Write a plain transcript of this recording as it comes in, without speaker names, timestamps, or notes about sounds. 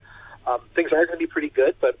things are going to be pretty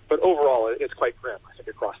good, but overall it's quite grim, I think,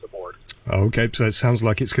 across the board. Okay, so it sounds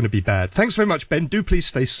like it's going to be bad. Thanks very much, Ben. Do please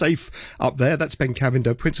stay safe up there. That's Ben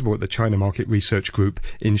Cavender, Principal at the China Market Research Group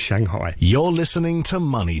in Shanghai. You're listening to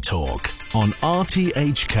Money Talk on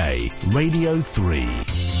RTHK Radio 3.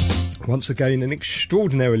 Once again, an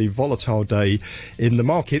extraordinarily volatile day in the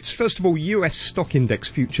markets. First of all, US stock index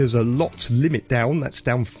futures are locked limit down. That's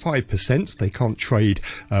down 5%. They can't trade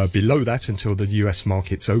below that until the US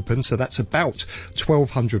markets open. So that's about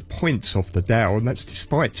 1,200 points off the Dow. And that's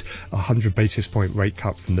despite a 100 basis point rate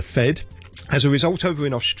cut from the Fed. As a result, over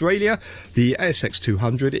in Australia, the ASX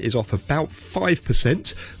 200 is off about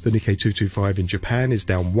 5%. The Nikkei 225 in Japan is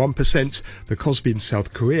down 1%. The Kospi in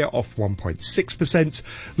South Korea off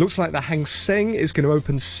 1.6%. Looks like the Hang Seng is going to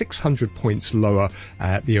open 600 points lower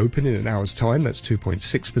at the open in an hour's time. That's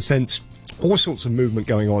 2.6%. All sorts of movement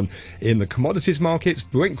going on in the commodities markets.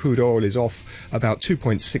 Brent crude oil is off about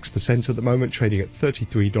 2.6% at the moment, trading at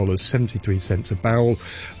 $33.73 a barrel.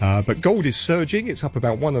 But gold is surging. It's up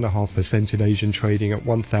about 1.5% in Asian trading at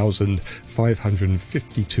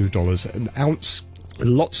 $1,552 an ounce.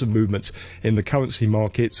 Lots of movement in the currency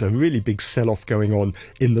markets, a really big sell-off going on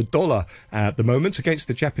in the dollar at the moment. Against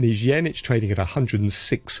the Japanese yen, it's trading at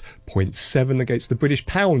 106.7. Against the British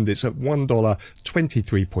pound, it's at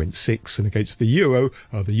 $1.23.6. And against the euro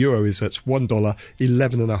is at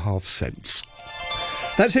 $1.11.5.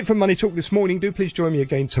 That's it from Money Talk this morning. Do please join me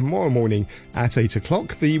again tomorrow morning at 8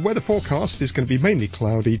 o'clock. The weather forecast is going to be mainly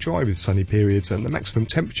cloudy, dry with sunny periods, and the maximum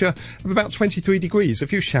temperature of about 23 degrees. A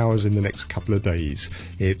few showers in the next couple of days.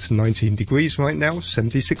 It's 19 degrees right now,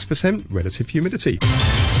 76% relative humidity.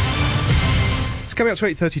 It's coming up to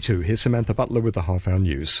 8:32. Here's Samantha Butler with the half-hour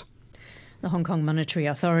news. The Hong Kong Monetary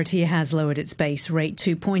Authority has lowered its base rate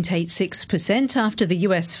to 0.86% after the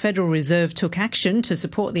US Federal Reserve took action to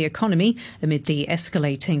support the economy amid the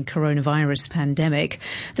escalating coronavirus pandemic.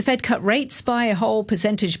 The Fed cut rates by a whole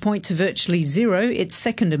percentage point to virtually zero, its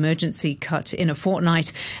second emergency cut in a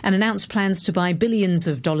fortnight, and announced plans to buy billions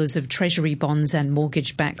of dollars of Treasury bonds and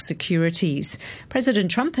mortgage-backed securities. President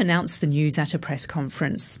Trump announced the news at a press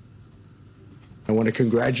conference. I want to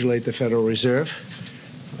congratulate the Federal Reserve.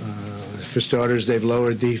 For starters, they've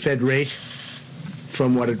lowered the Fed rate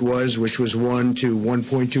from what it was, which was 1 to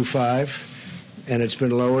 1.25, and it's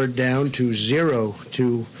been lowered down to 0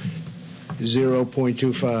 to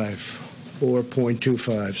 0.25 or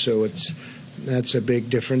 0.25. So that's a big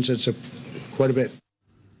difference. It's quite a bit.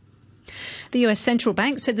 The US Central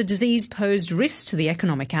Bank said the disease posed risks to the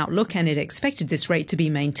economic outlook, and it expected this rate to be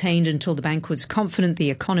maintained until the bank was confident the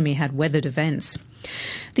economy had weathered events.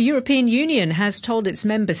 The European Union has told its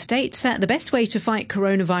member states that the best way to fight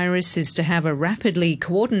coronavirus is to have a rapidly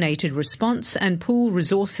coordinated response and pool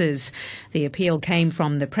resources. The appeal came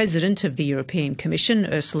from the President of the European Commission,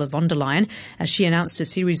 Ursula von der Leyen, as she announced a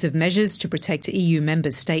series of measures to protect EU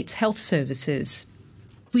member states' health services.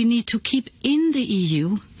 We need to keep in the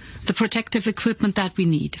EU the protective equipment that we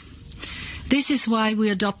need. This is why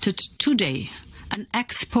we adopted today an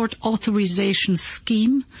export authorization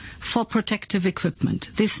scheme for protective equipment.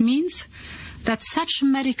 This means that such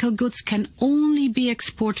medical goods can only be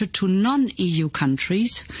exported to non-EU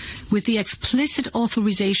countries with the explicit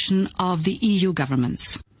authorization of the EU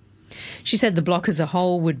governments. She said the bloc as a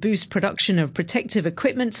whole would boost production of protective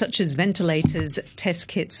equipment such as ventilators, test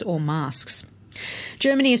kits or masks.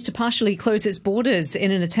 Germany is to partially close its borders in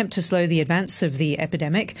an attempt to slow the advance of the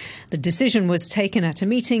epidemic. The decision was taken at a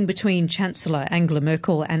meeting between Chancellor Angela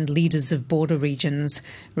Merkel and leaders of border regions.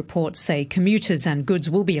 Reports say commuters and goods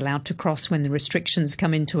will be allowed to cross when the restrictions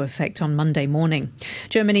come into effect on Monday morning.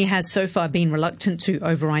 Germany has so far been reluctant to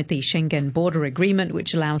override the Schengen border agreement,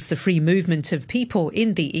 which allows the free movement of people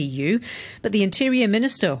in the EU. But the Interior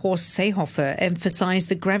Minister, Horst Seehofer, emphasised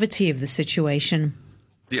the gravity of the situation.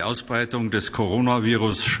 Die Ausbreitung des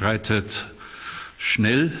Coronavirus schreitet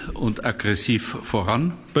schnell und aggressiv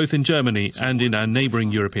voran. Both in Germany and in our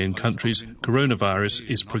neighbouring European countries, coronavirus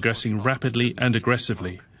is progressing rapidly and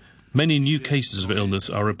aggressively. Many new cases of illness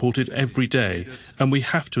are reported every day, and we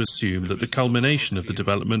have to assume that the culmination of the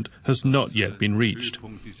development has not yet been reached.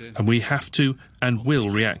 And we have to and will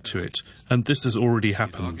react to it, and this has already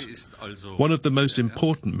happened. One of the most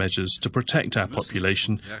important measures to protect our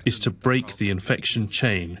population is to break the infection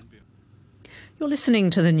chain. You're listening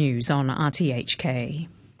to the news on RTHK.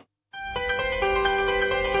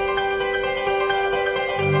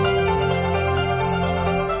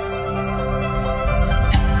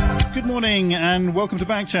 Good morning and welcome to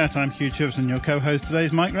Backchat. I'm Hugh Chivson. Your co-host today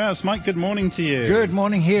is Mike Rouse. Mike, good morning to you. Good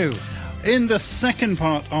morning, Hugh. In the second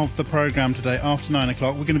part of the programme today, after 9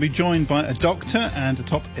 o'clock, we're going to be joined by a doctor and a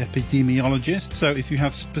top epidemiologist. So if you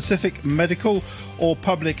have specific medical or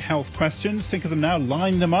public health questions, think of them now,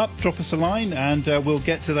 line them up, drop us a line, and we'll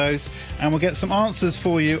get to those, and we'll get some answers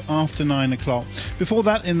for you after 9 o'clock. Before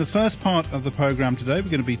that, in the first part of the programme today, we're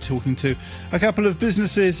going to be talking to a couple of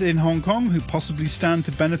businesses in Hong Kong who possibly stand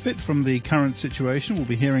to benefit from the current situation. We'll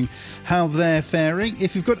be hearing how they're faring.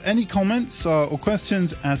 If you've got any comments or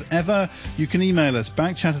questions, as ever, you can email us,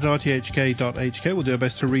 backchat@rthk.hk. We'll do our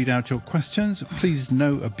best to read out your questions. Please,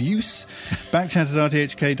 no abuse.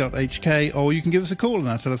 Backchat@rthk.hk, or you can give us a call, and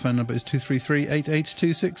our telephone number is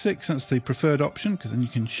 233-88266. That's the preferred option, because then you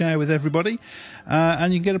can share with everybody,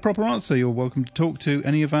 and you can get a proper answer. You're welcome to talk to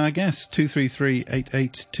any of our guests,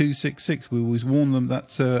 233-88266. We always warn them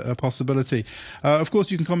that's a possibility. Of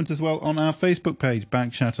course, you can comment as well on our Facebook page,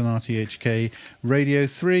 Backchat on RTHK Radio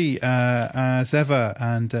 3, as ever,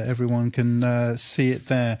 and everyone can see it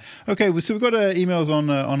there. Okay, so we've got emails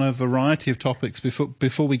on a variety of topics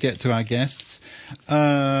before we get to our guests. So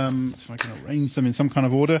I can arrange them in some kind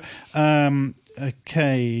of order.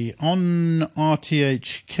 Okay, on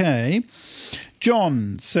RTHK,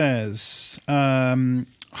 John says,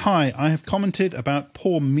 hi, I have commented about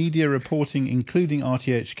poor media reporting, including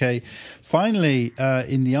RTHK. Finally,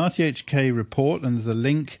 in the RTHK report, and there's a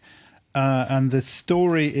link, and the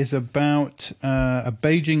story is about a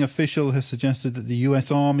Beijing official has suggested that the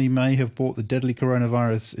US Army may have brought the deadly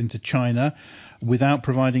coronavirus into China without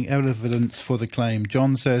providing evidence for the claim.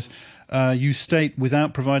 John says, you state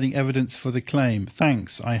without providing evidence for the claim.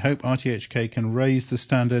 Thanks. I hope RTHK can raise the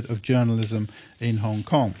standard of journalism in Hong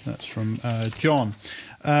Kong. That's from John.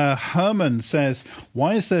 Herman says,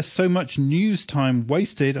 why is there so much news time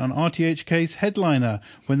wasted on RTHK's headliner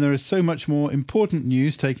when there is so much more important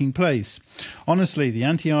news taking place? Honestly, the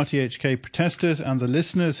anti-RTHK protesters and the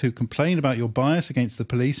listeners who complain about your bias against the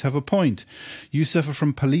police have a point. You suffer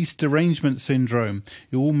from police derangement syndrome.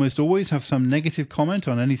 You almost always have some negative comment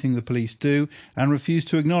on anything the police do and refuse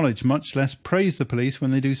to acknowledge, much less praise the police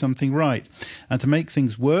when they do something right. And to make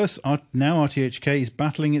things worse, now RTHK is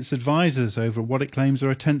battling its advisors over what it claims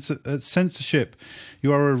are attempts at censorship.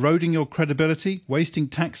 You are eroding your credibility, wasting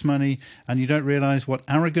tax money, and you don't realise what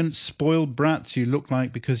arrogant, spoiled brats you look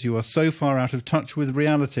like because you are so far out of touch with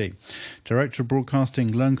reality. Director of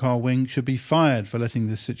Broadcasting Leung Kar Wing should be fired for letting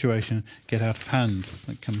this situation get out of hand.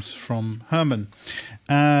 That comes from Herman.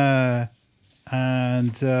 And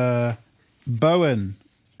Bowen,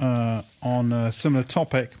 on a similar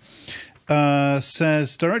topic,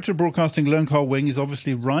 says, Director of Broadcasting Leung Kar Wing is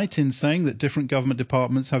obviously right in saying that different government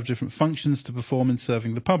departments have different functions to perform in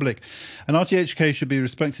serving the public, and RTHK should be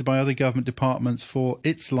respected by other government departments for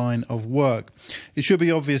its line of work. It should be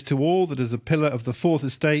obvious to all that as a pillar of the Fourth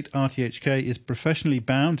Estate, RTHK is professionally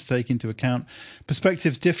bound to take into account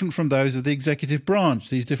perspectives different from those of the executive branch.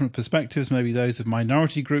 These different perspectives may be those of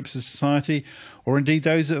minority groups of society, or indeed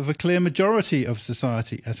those of a clear majority of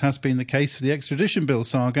society, as has been the case for the extradition bill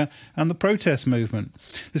saga and the protest movement.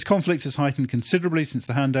 This conflict has heightened considerably since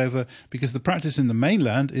the handover because the practice in the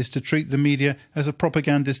mainland is to treat the media as a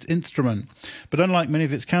propagandist instrument. But unlike many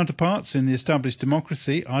of its counterparts in the established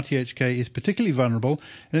democracy, RTHK is particularly vulnerable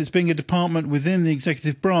in its being a department within the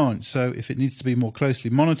executive branch. So if it needs to be more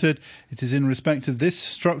closely monitored, it is in respect of this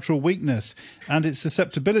structural weakness and its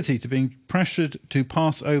susceptibility to being pressured to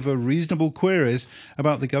pass over reasonable queries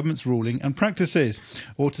about the government's ruling and practices,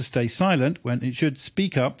 or to stay silent when it should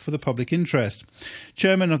speak up for the public interest.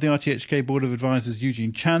 Chairman of the RTHK Board of Advisors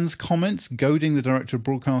Eugene Chan's comments, goading the Director of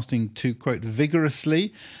Broadcasting to, quote,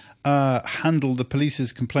 vigorously handle the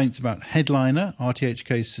police's complaints about Headliner,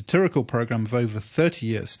 RTHK's satirical programme of over 30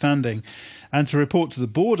 years standing, and to report to the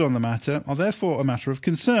board on the matter are therefore a matter of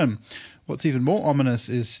concern. What's even more ominous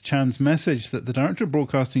is Chan's message that the Director of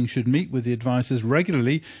Broadcasting should meet with the advisors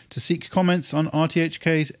regularly to seek comments on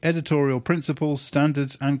RTHK's editorial principles,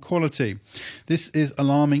 standards and quality. This is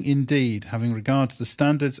alarming indeed, having regard to the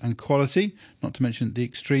standards and quality, not to mention the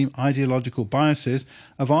extreme ideological biases,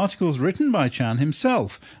 of articles written by Chan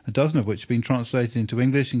himself, a dozen of which have been translated into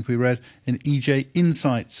English and can be read in EJ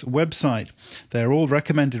Insight's website. They are all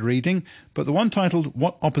recommended reading, but the one titled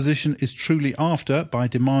What Opposition is Truly After by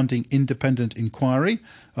Demanding Independent Inquiry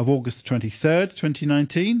of August 23rd,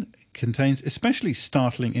 2019 contains especially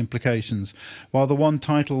startling implications, while the one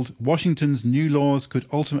titled Washington's New Laws Could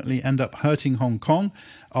Ultimately End Up Hurting Hong Kong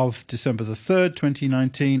of December the 3rd,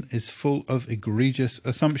 2019 is full of egregious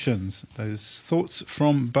assumptions. Those thoughts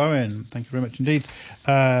from Bowen. Thank you very much indeed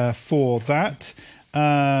for that.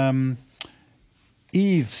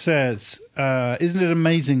 Eve says, isn't it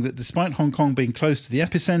amazing that despite Hong Kong being close to the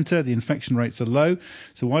epicenter, the infection rates are low?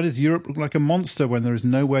 So why does Europe look like a monster when there is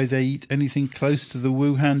no way they eat anything close to the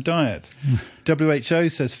Wuhan diet? WHO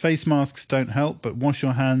says face masks don't help, but wash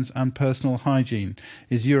your hands and personal hygiene.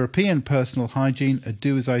 Is European personal hygiene a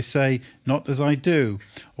do as I say, not as I do?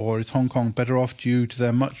 Or is Hong Kong better off due to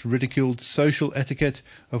their much ridiculed social etiquette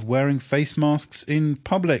of wearing face masks in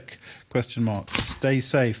public? Question mark. Stay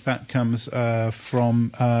safe. That comes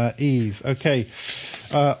from Eve. Okay.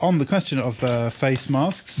 On the question of face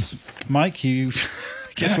masks, Mike, you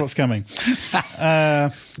guess what's coming?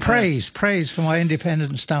 Praise for my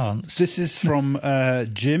independent stance. This is from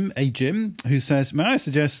Jim, who says, may I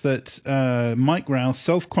suggest that Mike Rouse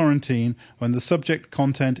self-quarantine when the subject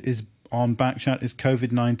content is on Backchat is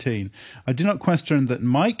COVID-19. I do not question that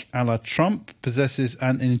Mike, a la Trump, possesses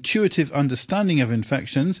an intuitive understanding of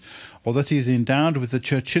infections, or that he is endowed with the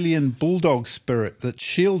Churchillian bulldog spirit that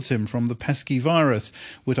shields him from the pesky virus.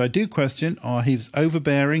 What I do question are his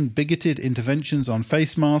overbearing, bigoted interventions on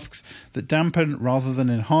face masks that dampen rather than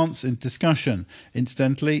enhance in discussion.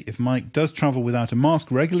 Incidentally, if Mike does travel without a mask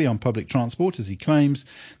regularly on public transport, as he claims,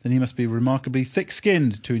 then he must be remarkably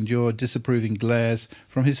thick-skinned to endure disapproving glares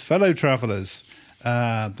from his fellow travellers.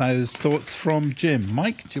 Those thoughts from Jim.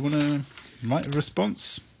 Mike, do you want to write a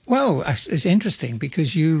response? Well, it's interesting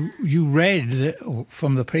because you read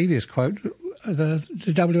from the previous quote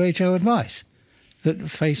the WHO advice that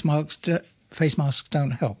face masks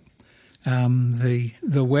don't help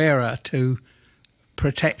the wearer to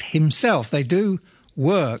protect himself. They do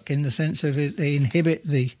work in the sense of they inhibit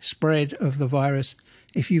the spread of the virus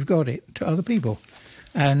if you've got it to other people.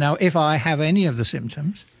 Now, if I have any of the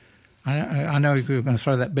symptoms, I know you were going to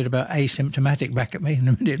throw that bit about asymptomatic back at me in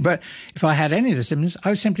a minute, but if I had any of the symptoms, I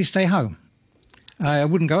would simply stay home. I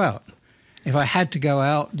wouldn't go out. If I had to go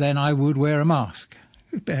out, then I would wear a mask.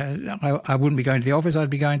 I wouldn't be going to the office, I'd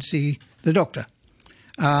be going to see the doctor.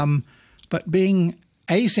 But being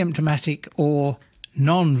asymptomatic or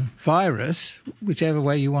non-virus, whichever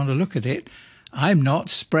way you want to look at it, I'm not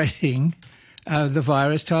spreading the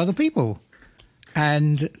virus to other people.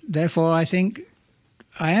 And therefore, I think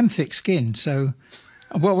I am thick-skinned, so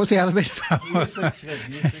what was the other bit about?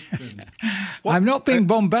 I'm not being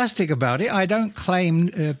bombastic about it. I don't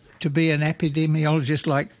claim to be an epidemiologist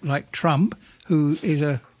like Trump, who is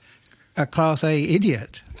a Class A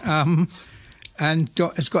idiot and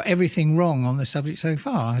has got everything wrong on the subject so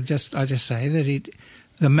far. I just say that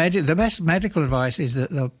the best medical advice is that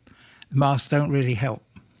the masks don't really help.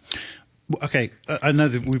 Okay, I know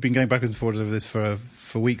that we've been going backwards and forwards over this for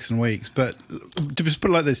weeks and weeks, but to just put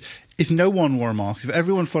it like this, if no one wore a mask, if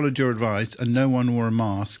everyone followed your advice and no one wore a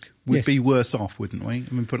mask, we'd be worse off, wouldn't we?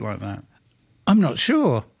 I mean, put it like that. I'm not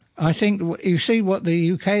sure. I think you see what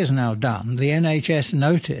the UK has now done, the NHS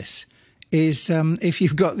notice, is if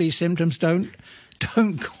you've got these symptoms, don't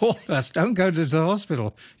call us, don't go to the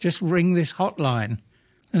hospital, just ring this hotline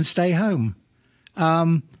and stay home.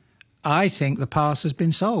 I think the pass has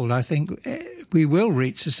been sold. I think we will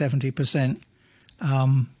reach the 70%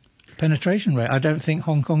 penetration rate. I don't think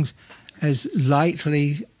Hong Kong's as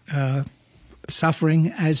lightly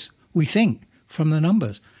suffering as we think from the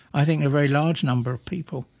numbers. I think a very large number of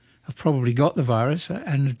people have probably got the virus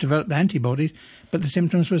and have developed antibodies, but the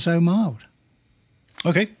symptoms were so mild.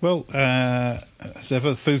 Okay, well, as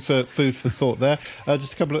ever, food for thought there.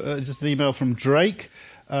 Just an email from Drake.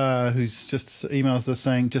 Who's just emails us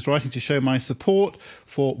saying, just writing to show my support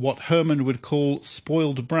for what Herman would call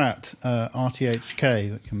spoiled brat,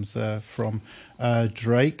 RTHK. That comes from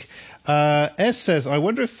Drake. S says, I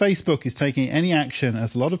wonder if Facebook is taking any action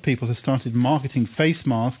as a lot of people have started marketing face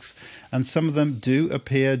masks and some of them do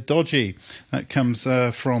appear dodgy. That comes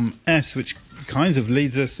from S, which kind of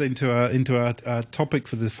leads us into our topic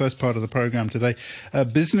for the first part of the program today,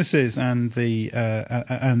 businesses and the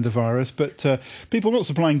virus. But people are not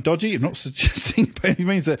supplying dodgy. I'm not suggesting by any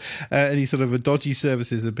means that any sort of a dodgy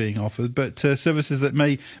services are being offered, but services that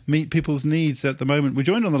may meet people's needs at the moment. We're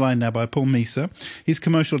joined on the line now by Paul Misa. He's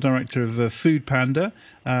commercial director of Food Panda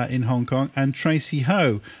in Hong Kong, and Tracy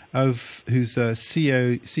Ho, who's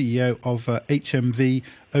CEO of HMV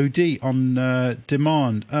OD on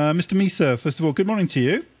demand. Mr. Misa, first of all, good morning to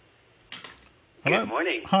you. Hello. Good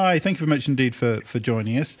morning. Hi, thank you very much indeed for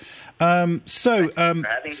joining us. If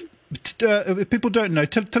people don't know,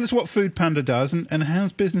 tell us what Food Panda does and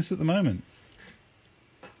how's business at the moment?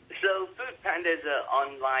 So Food Panda is an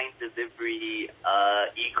online delivery,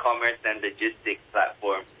 e-commerce and logistics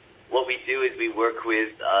platform. What we do is we work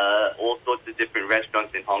with all sorts of different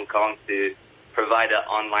restaurants in Hong Kong to provide an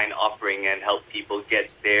online offering and help people get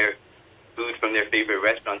their food from their favorite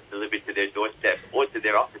restaurants delivered to their doorstep or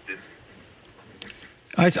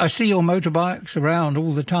I see your motorbikes around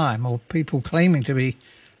all the time, or people claiming to be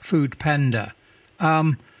Food Panda.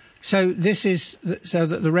 So this is so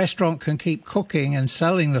that the restaurant can keep cooking and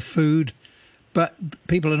selling the food, but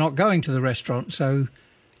people are not going to the restaurant, so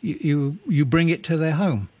you bring it to their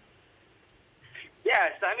home.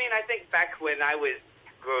 Yes, I mean, I think back when I was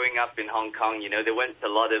growing up in Hong Kong, there weren't a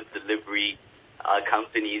lot of delivery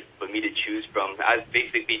companies for me to choose from. I was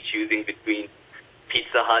basically choosing between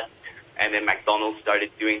Pizza Hut and then McDonald's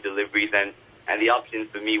started doing deliveries, and the options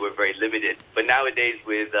for me were very limited. But nowadays,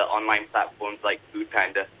 with online platforms like Food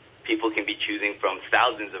Panda, people can be choosing from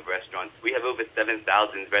thousands of restaurants. We have over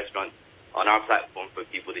 7,000 restaurants on our platform for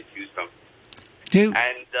people to choose from.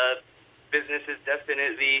 And businesses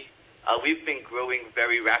definitely, we've been growing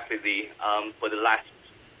very rapidly for the last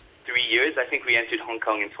 3 years. I think we entered Hong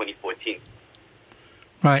Kong in 2014.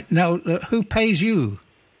 Right. Now, who pays you?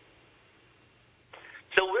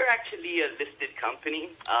 So we're actually a listed company.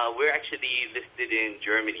 We're actually listed in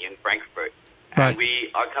Germany, in Frankfurt. Right.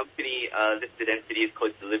 And our company listed entity is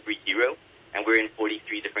called Delivery Hero, and we're in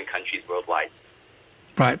 43 different countries worldwide.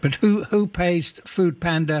 Right, but who pays Food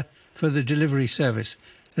Panda for the delivery service?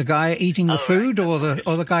 The guy eating the food, or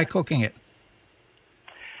the guy cooking it?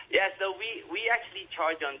 Yeah, so we actually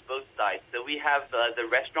charge on both sides. So we have the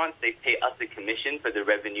restaurants, they pay us a commission for the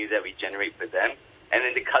revenue that we generate for them, and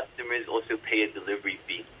then the customers also pay a delivery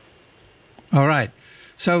fee. All right.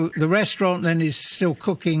 So the restaurant then is still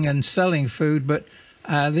cooking and selling food, but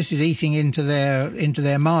this is eating into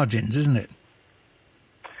their margins, isn't it?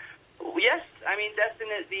 Yes, I mean,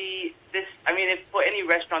 definitely. If for any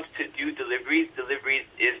restaurants to do deliveries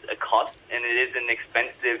is a cost, and it is an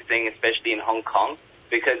expensive thing, especially in Hong Kong,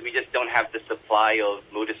 because we just don't have the supply of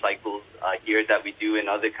motorcycles here that we do in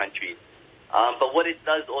other countries. But what it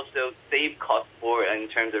does also save costs for in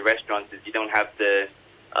terms of restaurants is you don't have the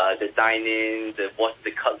dine-in,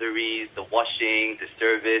 the cutleries, the washing, the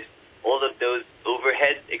service. All of those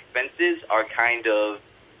overhead expenses are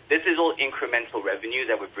this is all incremental revenue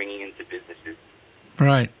that we're bringing into businesses.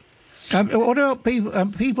 Right. What about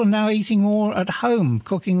people now eating more at home,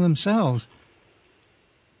 cooking themselves?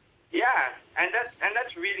 Yeah, and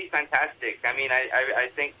that's really fantastic. I mean, I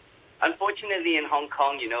think, unfortunately, in Hong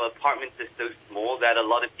Kong, apartments are so small that a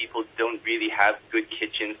lot of people don't really have good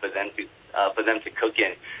kitchens for them to cook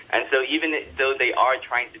in. And so even though they are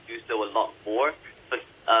trying to do so a lot more, but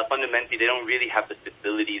fundamentally they don't really have the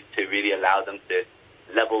facilities to really allow them to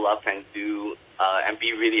level up and do and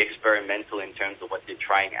be really experimental in terms of what they're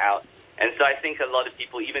trying out. And so I think a lot of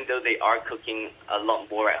people, even though they are cooking a lot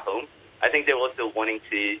more at home, I think they're also want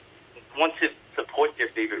to support their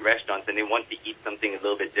favorite restaurants, and they want to eat something a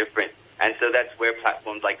little bit different. And so that's where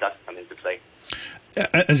platforms like us come into play.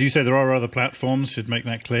 As you say, there are other platforms, should make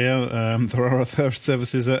that clear. There are other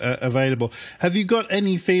services available. Have you got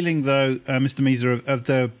any feeling, though, Mr. Mieser, of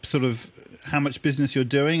the sort of how much business you're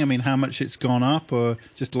doing? I mean, how much it's gone up, or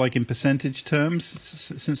just like in percentage terms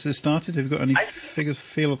since this started? Have you got any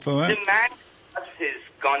feel for that? Demand has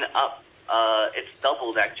gone up. It's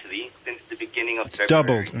doubled, actually, since the beginning of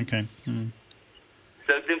February. Doubled, okay.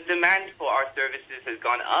 So the demand for our services has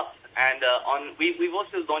gone up. And we've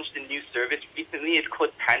also launched a new service recently. It's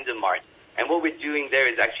called Panda Mart. And what we're doing there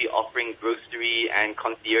is actually offering grocery and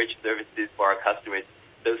concierge services for our customers.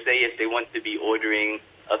 So say if they want to be ordering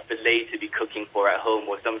a filet to be cooking for at home,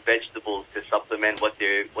 or some vegetables to supplement what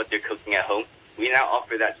they're cooking at home, we now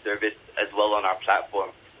offer that service as well on our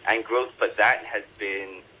platform. And growth for that has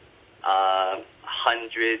been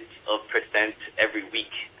hundreds of % every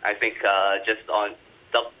week. I think just on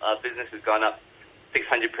business has gone up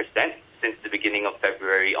 600% since the beginning of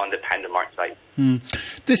February on the Panda Mart site.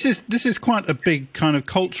 This is quite a big kind of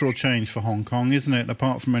cultural change for Hong Kong, isn't it?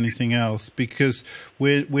 Apart from anything else, because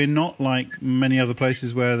we're not like many other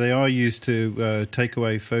places where they are used to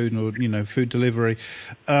takeaway food or food delivery.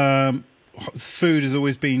 Food has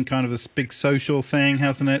always been kind of a big social thing,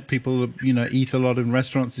 hasn't it? People eat a lot in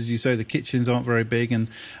restaurants, as you say. The kitchens aren't very big,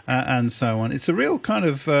 and so on. It's a real kind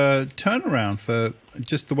of turnaround for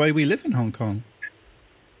just the way we live in Hong Kong.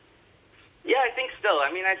 Yeah, I think so.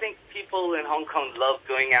 I mean, I think people in Hong Kong love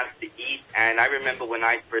going out to eat. And I remember when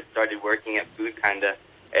I first started working at Food Panda,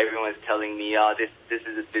 everyone was telling me, this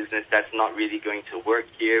is a business that's not really going to work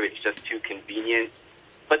here. It's just too convenient.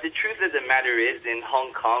 But the truth of the matter is, in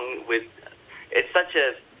Hong Kong,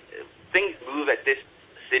 things move at this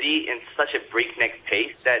city in such a breakneck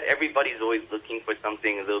pace that everybody's always looking for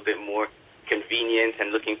something a little bit more convenient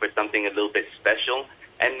and looking for something a little bit special.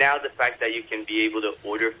 And now the fact that you can be able to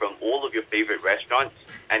order from all of your favorite restaurants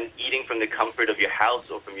and eating from the comfort of your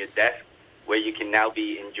house or from your desk, where you can now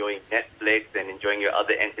be enjoying Netflix and enjoying your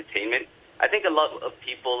other entertainment, I think a lot of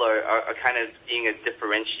people are kind of seeing a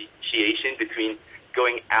differentiation between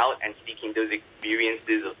going out and seeking those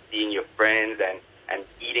experiences of seeing your friends and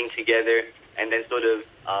eating together, and then sort of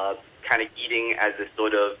kind of eating as a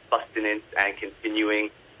sort of sustenance and continuing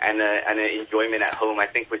and an enjoyment at home. I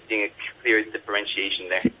think we're seeing a clear differentiation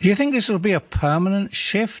there. Do you think this will be a permanent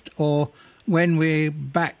shift, or when we're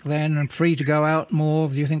back then and free to go out more,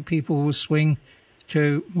 do you think people will swing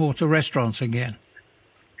more to restaurants again?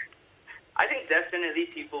 I think definitely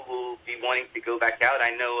people will be wanting to go back out. I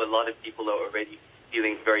know a lot of people are already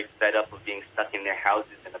feeling very fed up of being stuck in their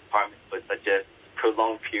houses and apartments for such a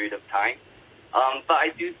prolonged period of time. But I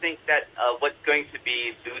do think that what's going to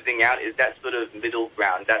be losing out is that sort of middle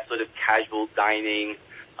ground, that sort of casual dining,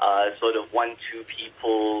 sort of 1-2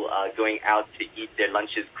 people going out to eat their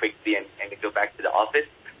lunches quickly and go back to the office.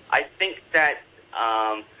 I think that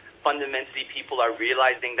fundamentally people are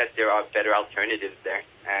realizing that there are better alternatives there.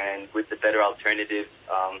 And with the better alternatives,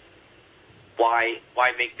 why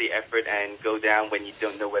make the effort and go down when you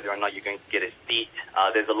don't know whether or not you're going to get a seat?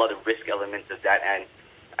 There's a lot of risk elements of that. And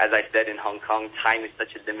as I said, in Hong Kong, time is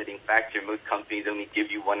such a limiting factor. Most companies only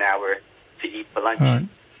give you 1 hour to eat for lunch. Right.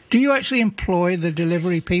 Do you actually employ the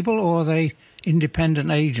delivery people, or are they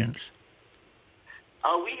independent agents?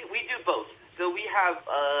 We do both. So we have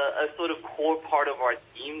a sort of core part of our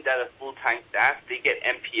team that are full-time staff. They get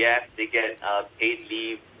MPF, they get paid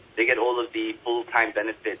leave, they get all of the full-time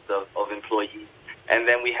benefits of employees. And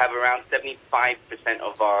then we have around 75%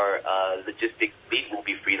 of our logistics fleet will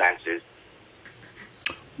be freelancers.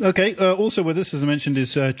 Okay, also with us, as I mentioned,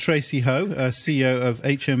 is Tracy Ho, CEO of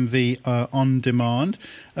HMV On Demand.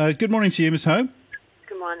 Good morning to you, Ms. Ho.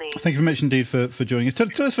 Good morning. Thank you very much indeed for joining us.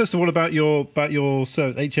 Tell us first of all about your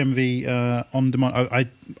service, HMV On Demand.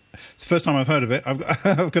 It's the first time I've heard of it.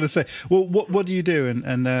 I've got to say. Well, what do you do,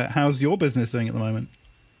 and how's your business doing at the moment?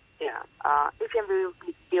 Yeah, HMV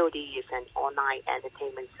VOD is an online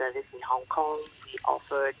entertainment service in Hong Kong. We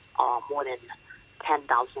offered more than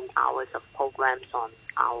 10,000 hours of programs on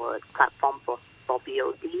our platform for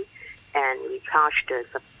VOD, and we charge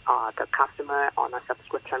the customer on a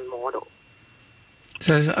subscription model.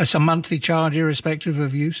 So it's a monthly charge irrespective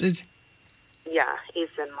of usage? Yeah,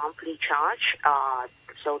 it's a monthly charge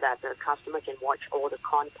so that the customer can watch all the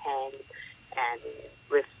content, and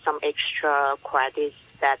with some extra credits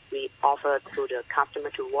that we offer to the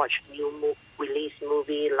customer to watch new release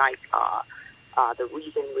movie like the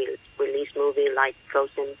recent release movie like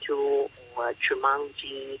Frozen 2 or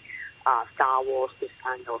Jumanji, Star Wars, this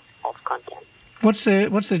kind of content. What's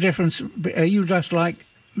the difference? Are you just like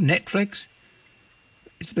Netflix?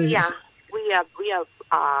 Yeah, we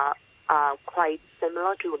are quite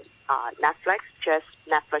similar to Netflix. Just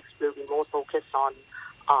Netflix will be more focused on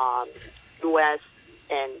US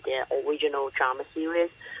and their original drama series.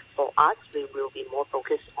 For us, we will be more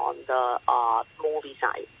focused on the movie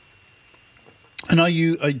side. And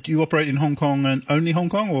do you operate in Hong Kong and only Hong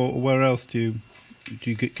Kong, or where else can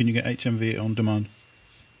you get HMV On Demand?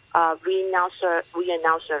 We are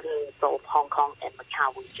now serving both Hong Kong and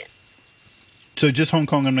Macau region. So just Hong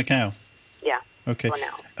Kong and Macau? Yeah. Okay. For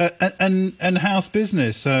now. And how's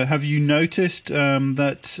business? Have you noticed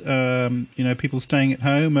that people staying at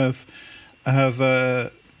home have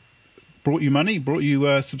brought you money, brought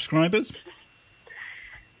you subscribers?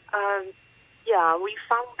 Yeah, we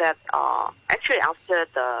found that actually after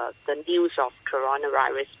the news of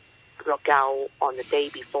coronavirus broke out on the day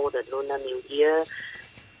before the Lunar New Year,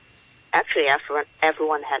 actually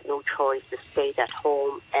everyone had no choice to stay at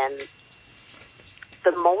home, and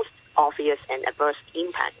the most obvious and adverse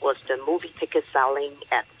impact was the movie ticket selling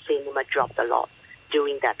at cinema dropped a lot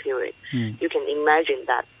during that period. You can imagine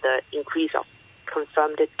that the increase of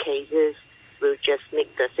confirmed cases will just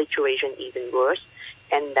make the situation even worse.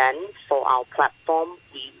 And then for our platform,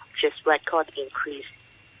 we just record increased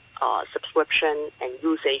subscription and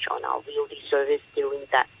usage on our VOD service during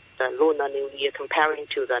the Lunar New Year comparing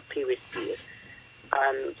to the previous year.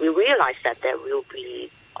 We realized that there will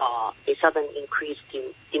be a sudden increase in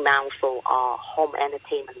demand for home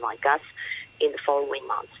entertainment like us in the following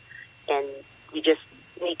months. And we just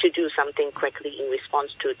need to do something quickly in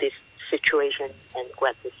response to this situation and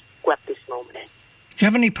grab this moment. Do you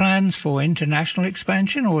have any plans for international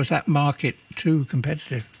expansion, or is that market too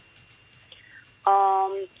competitive?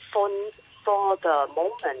 For the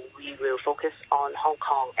moment, we will focus on Hong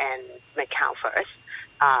Kong and Macau first.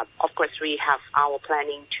 Of course, we have our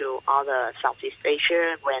planning to other Southeast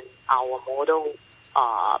Asia when our model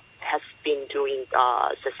has been doing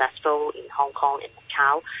successful in Hong Kong and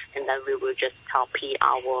Macau, and then we will just copy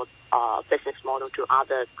our business model to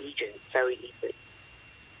other regions very easily.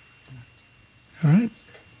 All right.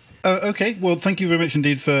 Okay, well, thank you very much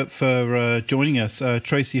indeed for joining us.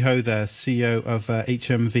 Tracy Ho there, CEO of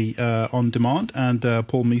HMV On Demand, and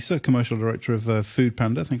Paul Misa, Commercial Director of Food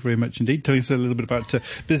Panda. Thank you very much indeed. Telling us a little bit about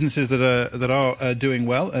businesses that are doing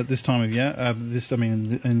well at this time of year,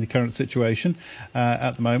 in the current situation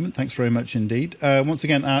at the moment. Thanks very much indeed. Once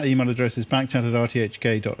again, our email address is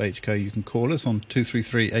backchat@rthk.hk. You can call us on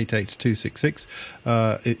 233 88266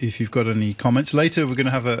 if you've got any comments. Later, we're going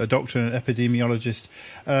to have a doctor and an epidemiologist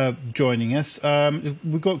joining us.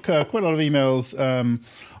 We've got quite a lot of emails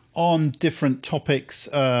on different topics.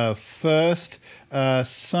 First,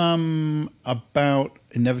 some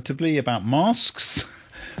inevitably about masks.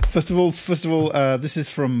 First of all, this is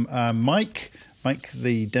from Mike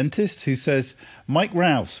the dentist, who says, Mike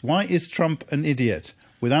Rouse, why is Trump an idiot?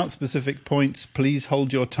 Without specific points, please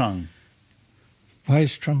hold your tongue. Why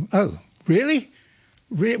is Trump... Oh, really?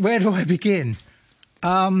 Where do I begin?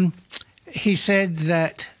 He said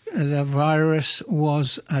that the virus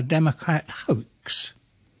was a Democrat hoax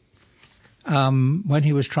when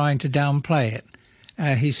he was trying to downplay it.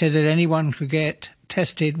 He said that anyone could get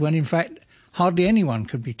tested when, in fact, hardly anyone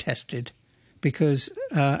could be tested because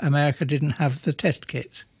America didn't have the test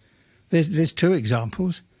kits. There's two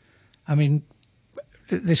examples. I mean,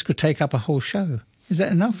 this could take up a whole show. Is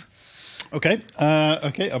that enough? Okay,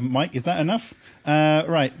 Mike, is that enough?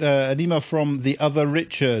 Right, an email from the other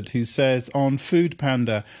Richard, who says, on Food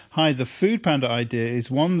Panda, hi, the Food Panda idea is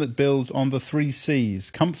one that builds on the 3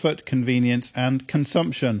 C's, comfort, convenience and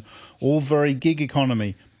consumption, all very gig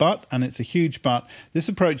economy. But, and it's a huge but, this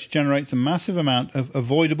approach generates a massive amount of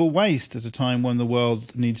avoidable waste at a time when the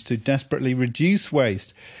world needs to desperately reduce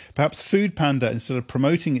waste. Perhaps Food Panda, instead of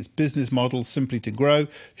promoting its business model simply to grow,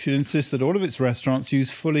 should insist that all of its restaurants use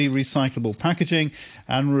fully recyclable packaging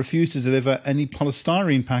and refuse to deliver any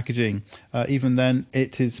polystyrene packaging. Even then,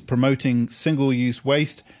 it is promoting single-use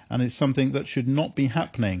waste, and it's something that should not be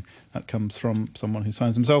happening. That comes from someone who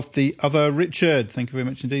signs himself the other Richard. Thank you very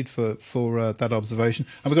much indeed for that observation.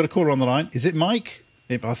 And we've got a caller on the line. Is it Mike?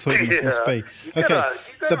 I thought it must be. Okay,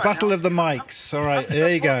 the battle of the mics. All right, there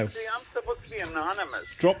you go. I'm supposed to be anonymous.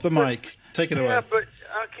 Drop the mic. Take it away. Yeah, but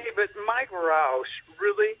Mike Rouse,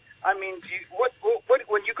 really? I mean, what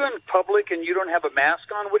when you go in public and you don't have a mask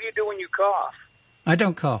on, what do you do when you cough? I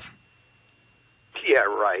don't cough. Yeah,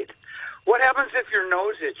 right. What happens if your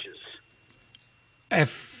nose itches?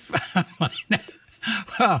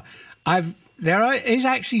 Well, there is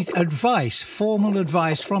actually formal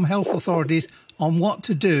advice from health authorities on what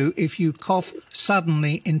to do if you cough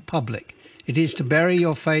suddenly in public. It is to bury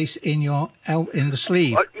your face in the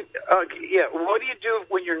sleeve. Yeah, what do you do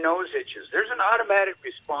when your nose itches? There's an automatic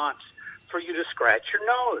response for you to scratch your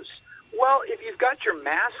nose. Well, if you've got your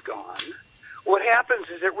mask on, what happens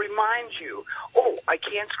is it reminds you, oh, I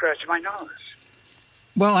can't scratch my nose.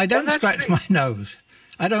 Well, I don't scratch my nose.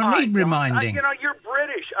 I don't need reminding. You're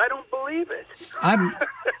British. I don't believe it. I'm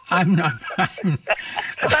not. I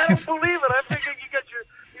don't believe it. I figured you're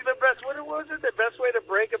the best. What was it? The best way to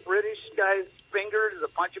break a British guy's finger is to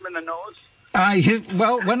punch him in the nose?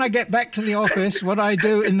 Well, when I get back to the office, what I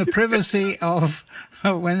do in the privacy of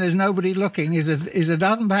when there's nobody looking is a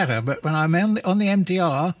dozen better. But when I'm on the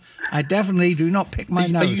MTR, I definitely do not pick my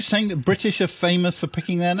nose. Are you saying that British are famous for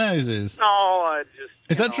picking their noses? No,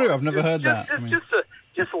 is that true? I've never heard that.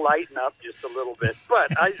 Just lighten up just a little bit.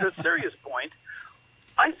 But a serious point,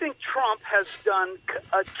 I think Trump has done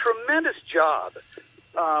a tremendous job.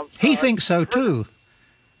 He thinks so too.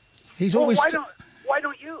 He's always. Why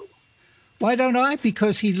don't you? Why don't I?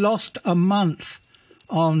 Because he lost a month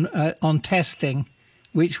on testing,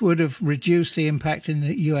 which would have reduced the impact in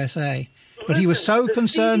the USA. But he was so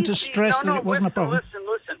concerned to stress that it wasn't a problem.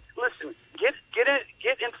 Listen.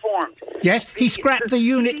 Get informed. Yes, he scrapped the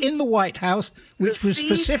unit in the White House, which was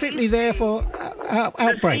specifically there for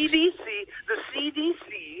outbreaks. The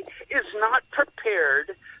CDC is not prepared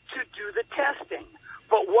to do the testing.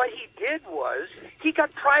 But what he did was he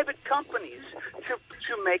got private companies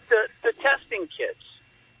to make the testing kits.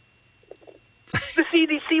 The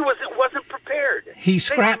CDC wasn't prepared. He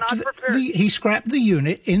scrapped the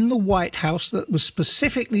unit in the White House that was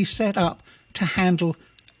specifically set up to handle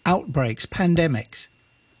outbreaks, pandemics.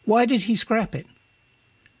 Why did he scrap it?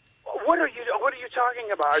 What are you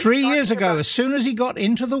talking about? 3 years ago, as soon as he got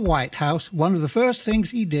into the White House, one of the first things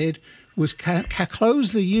he did was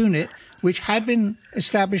close the unit, which had been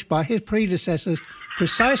established by his predecessors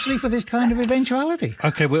precisely for this kind of eventuality.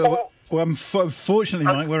 Okay, well,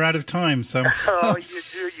 fortunately, Mike, we're out of time. So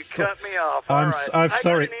you cut me off. I'm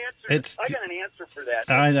sorry. I got an answer for that.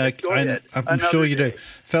 I know. Go ahead. I'm sure you do.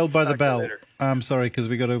 Felled by the Talk bell. later. I'm sorry, because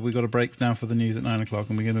we got to break now for the news at 9 o'clock,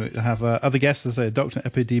 and we're going to have other guests, as I say, a doctor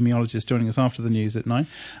epidemiologist joining us after the news at 9.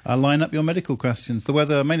 Line up your medical questions. The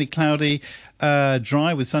weather mainly cloudy,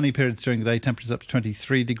 dry with sunny periods during the day. Temperatures up to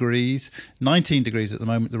 23 degrees, 19 degrees at the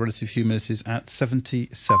moment. The relative humidity is at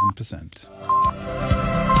 77%.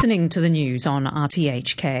 Listening to the news on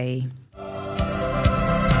RTHK.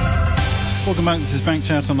 Welcome back. This is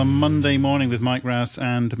Backchat on a Monday morning with Mike Rouse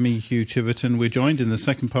and me, Hugh Chiverton. We're joined in the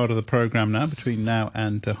second part of the programme now, between now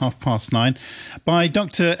and 9:30, by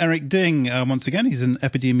Dr. Eric Ding. Once again, he's an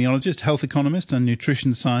epidemiologist, health economist and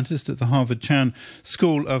nutrition scientist at the Harvard Chan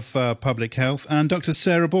School of Public Health, and Dr.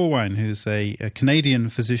 Sarah Borwine, who's a Canadian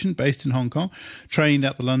physician based in Hong Kong, trained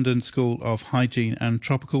at the London School of Hygiene and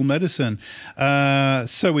Tropical Medicine.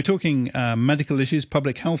 So we're talking medical issues,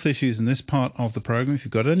 public health issues in this part of the programme. If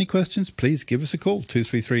you've got any questions, please give us a call,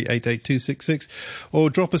 233-88266, or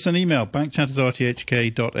drop us an email,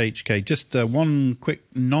 backchat@rthk.hk. Just one quick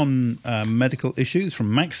non-medical issues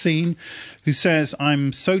from Maxine, who says,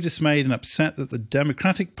 I'm so dismayed and upset that the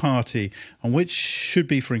Democratic Party, on which should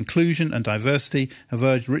be for inclusion and diversity, have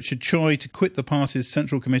urged Richard Choi to quit the party's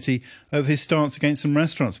Central Committee over his stance against some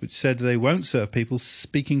restaurants, which said they won't serve people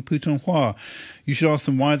speaking Putonghua. You should ask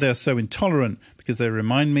them why they are so intolerant, because they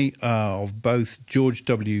remind me of both George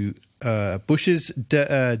W. Bush's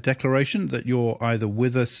declaration that you're either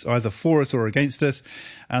with us, either for us or against us,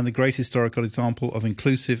 and the great historical example of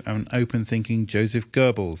inclusive and open thinking, Joseph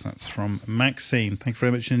Goebbels. That's from Maxine. Thank you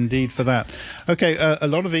very much indeed for that. Okay, a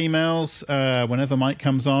lot of emails whenever Mike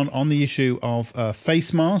comes on the issue of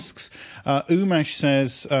face masks. Umesh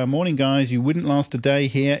says, morning guys, you wouldn't last a day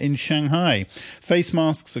here in Shanghai. Face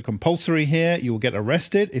masks are compulsory here. You will get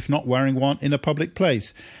arrested if not wearing one in a public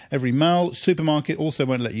place. Every mall, supermarket also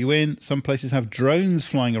won't let you in. Some places have drones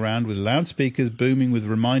flying around with loudspeakers booming with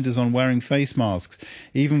reminders on wearing face masks.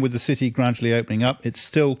 Even with the city gradually opening up, it's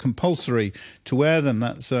still compulsory to wear them.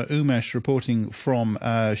 That's Umesh reporting from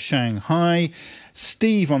Shanghai.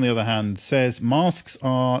 Steve, on the other hand, says masks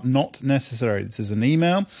are not necessary. This is an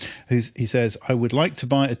email. He says, I would like to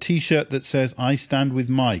buy a T-shirt that says, I stand with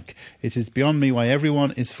Mike. It is beyond me why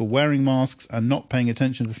everyone is for wearing masks and not paying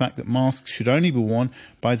attention to the fact that masks should only be worn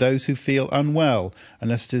by those who feel unwell,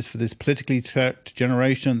 unless it is for this politically correct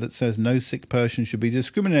generation that says no sick person should be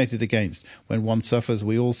discriminated against. When one suffers,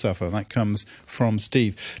 we all suffer. That comes from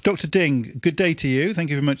Steve. Dr. Ding, good day to you. Thank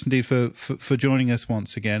you very much indeed for joining us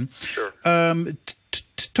once again. Sure.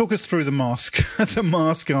 Talk us through the mask, the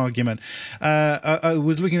mask argument. I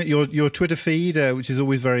was looking at your Twitter feed, which is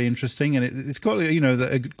always very interesting, and it's got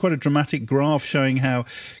quite a dramatic graph showing how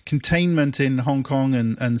containment in Hong Kong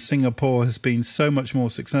and Singapore has been so much more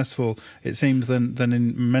successful, it seems, than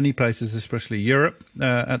in many places, especially Europe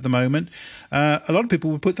at the moment. A lot of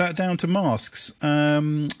people would put that down to masks.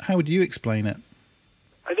 How would you explain it?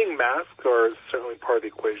 I think masks are certainly part of the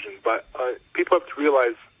equation, but people have to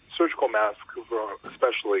realize surgical masks,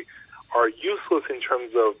 especially, are useless in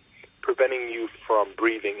terms of preventing you from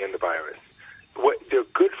breathing in the virus. What they're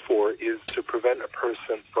good for is to prevent a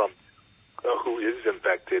person from who is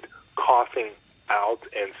infected coughing out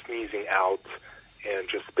and sneezing out and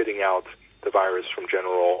just spitting out the virus from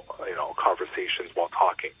general conversations while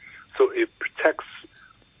talking. So it protects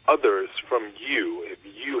others from you if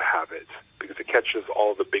you have it, because it catches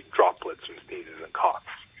all the big droplets from sneezes and coughs.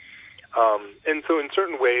 And so in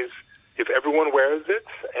certain ways, if everyone wears it,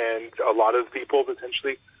 and a lot of people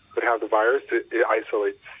potentially could have the virus, it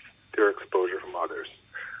isolates their exposure from others.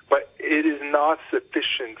 But it is not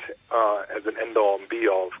sufficient as an end-all and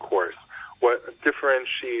be-all, of course. What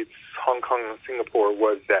differentiates Hong Kong and Singapore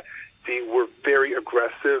was that they were very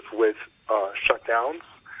aggressive with shutdowns,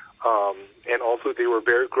 and also they were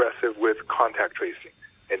very aggressive with contact tracing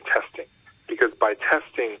and testing. Because by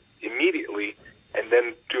testing immediately and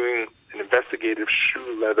then doing an investigative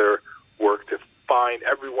shoe leather work to find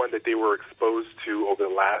everyone that they were exposed to over the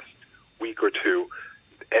last week or two,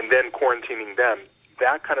 and then quarantining them,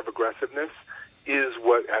 that kind of aggressiveness is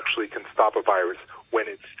what actually can stop a virus when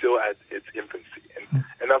it's still at its infancy.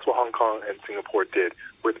 And that's what Hong Kong and Singapore did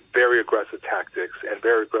with very aggressive tactics and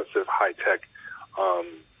very aggressive high-tech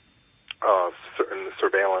certain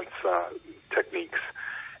surveillance techniques.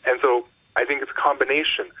 And so I think it's a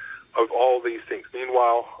combination of all these things.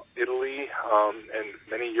 Meanwhile, Italy and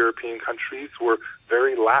many European countries were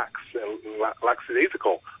very lax and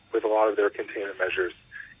lackadaisical with a lot of their containment measures.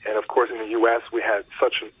 And of course, in the U.S., we had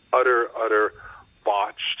such an utter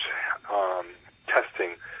botched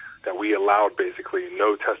testing that we allowed basically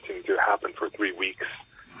no testing to happen for 3 weeks,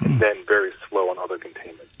 and then very slow on other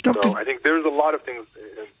containment. So I think there's a lot of things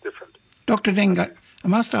different. Dr. Ding, I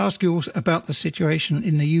must ask you also about the situation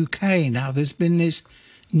in the UK now. There's been this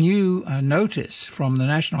new notice from the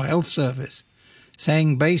National Health Service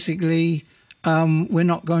saying basically we're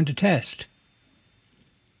not going to test.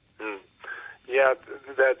 Yeah,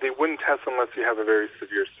 that they wouldn't test unless you have a very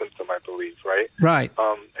severe symptom, I believe, right? Right.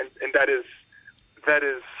 And that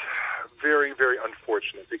is very, very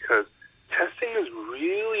unfortunate because testing is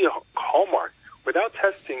really a hallmark. Without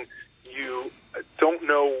testing, you don't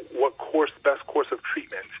know what best course of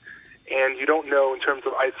treatment, and you don't know in terms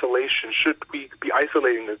of isolation. Should we be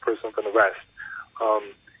isolating this person from the rest?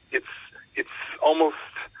 It's almost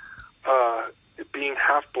being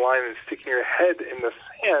half blind and sticking your head in the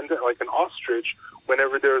sand like an ostrich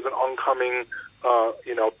whenever there's an oncoming,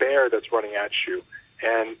 bear that's running at you.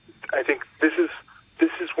 And I think this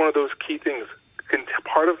is one of those key things.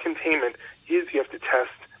 Part of containment is you have to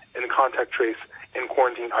test and contact trace and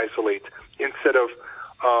quarantine isolate instead of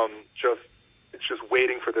just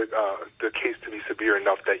waiting for the case to be severe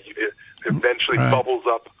enough that it eventually bubbles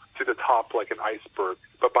up to the top like an iceberg.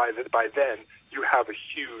 But by then you have a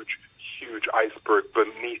huge iceberg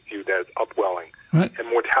beneath you that's upwelling. Right. And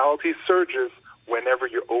mortality surges whenever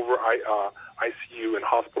you're over ICU and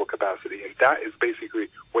hospital capacity, and that is basically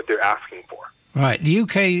what they're asking for. Right. The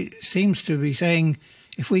UK seems to be saying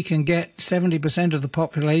if we can get 70% of the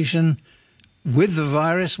population with the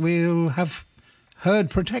virus, we'll have herd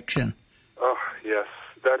protection. Oh, yes.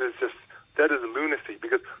 That is lunacy,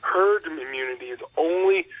 because herd immunity is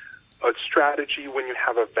only a strategy when you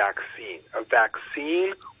have a vaccine. A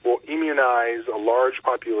vaccine will immunize a large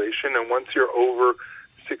population, and once you're over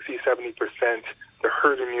 60, 70%, the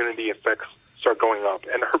herd immunity effects start going up.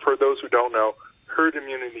 And for those who don't know, herd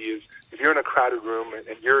immunity is if you're in a crowded room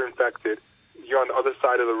and you're infected, you're on the other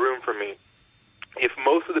side of the room from me. If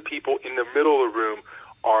most of the people in the middle of the room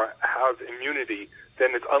have immunity,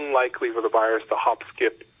 then it's unlikely for the virus to hop,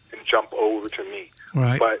 skip, and jump over to me.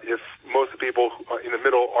 Right. But if most of the people in the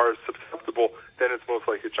middle are susceptible, then it's most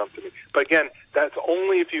likely to jump to me. But again, that's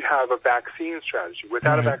only if you have a vaccine strategy.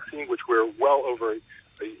 Without a vaccine, which we're well over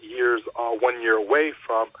 1 year away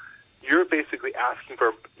from, you're basically asking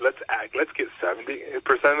for let's get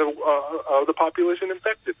 70% of the population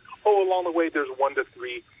infected. Oh, along the way, there's 1 to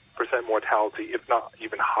 3% mortality, if not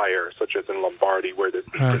even higher, such as in Lombardy, where there's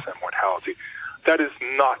 8% mortality. That is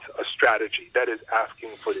not a strategy. That is asking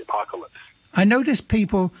for the apocalypse. I notice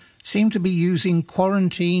people seem to be using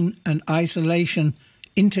quarantine and isolation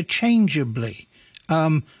interchangeably.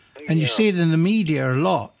 And you see it in the media a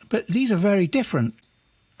lot. But these are very different,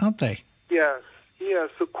 aren't they? Yes. Yeah.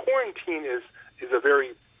 So quarantine is a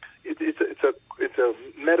very it's a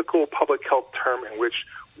medical public health term in which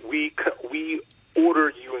we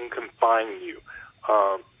order you and confine you.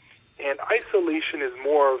 And isolation is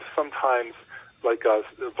more of sometimes like a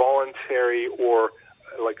voluntary or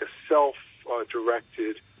like a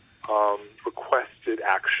self-directed, requested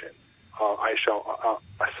action. I shall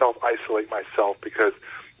self-isolate myself because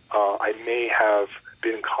I may have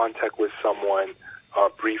been in contact with someone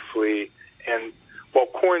briefly. And while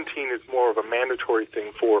quarantine is more of a mandatory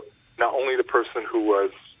thing for not only the person who was,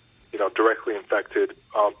 directly infected,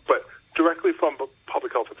 but directly from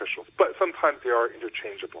public health officials. But sometimes they are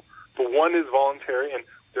interchangeable. But one is voluntary, and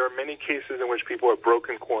there are many cases in which people have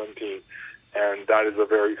broken quarantine, and that is a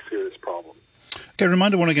very serious problem. Okay,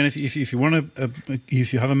 reminder one again, if you want to,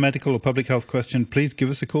 if you have a medical or public health question, please give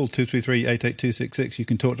us a call, 233-88266. You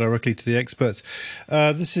can talk directly to the experts.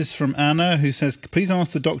 This is from Anna, who says, please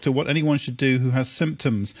ask the doctor what anyone should do who has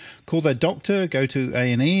symptoms. Call their doctor, go to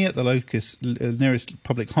A&E at the nearest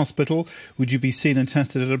public hospital. Would you be seen and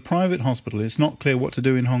tested at a private hospital? It's not clear what to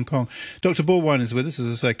do in Hong Kong. Dr. Baldwin is with us, as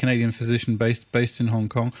I say, a Canadian physician based in Hong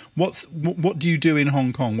Kong. What do you do in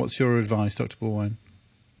Hong Kong? What's your advice, Dr. Baldwin?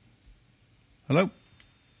 Hello?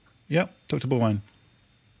 Yep, Dr. Baldwin.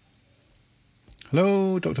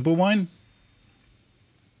 Hello, Dr. Baldwin?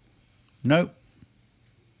 No?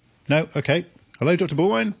 No? Okay. Hello, Dr.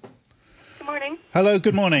 Baldwin? Good morning. Hello,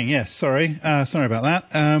 good morning. Yes, sorry. Sorry about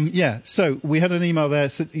that. So we had an email there,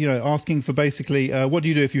 asking for basically, what do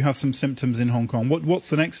you do if you have some symptoms in Hong Kong? What's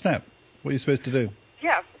the next step? What are you supposed to do?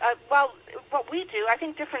 Yeah, well, what we do, I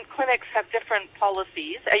think different clinics have different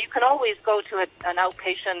policies. You can always go to an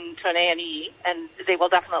outpatient, to an A&E, and they will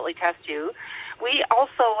definitely test you. We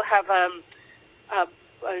also have a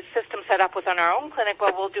system set up within our own clinic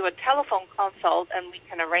where we'll do a telephone consult, and we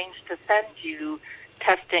can arrange to send you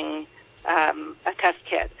testing, a test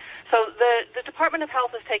kit. So the Department of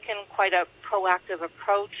Health has taken quite a proactive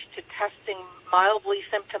approach to testing mildly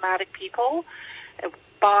symptomatic people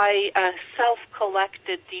by a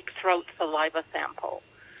self-collected deep throat saliva sample.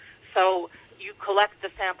 So you collect the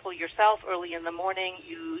sample yourself early in the morning.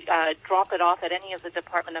 You drop it off at any of the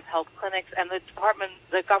Department of Health clinics, and the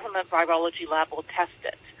government virology lab will test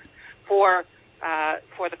it for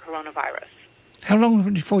the coronavirus. How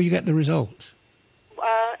long before you get the results?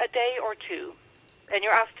 A day or two, and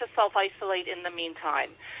you're asked to self-isolate in the meantime.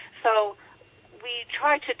 So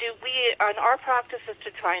in our practice is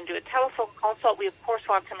to try and do a telephone consult. We, of course,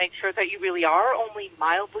 want to make sure that you really are only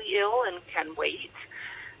mildly ill and can wait.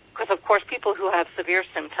 Because, of course, people who have severe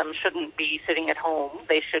symptoms shouldn't be sitting at home.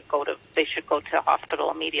 They should go to hospital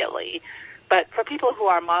immediately. But for people who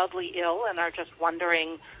are mildly ill and are just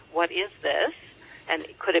wondering, what is this? And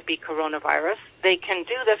could it be coronavirus? They can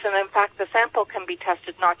do this, and in fact, the sample can be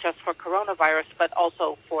tested not just for coronavirus, but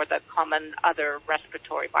also for the common other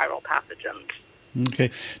respiratory viral pathogens.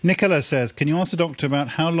 Okay. Nicola says, can you ask the doctor about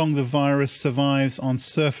how long the virus survives on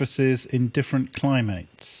surfaces in different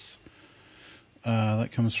climates?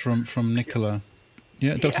 That comes from Nicola.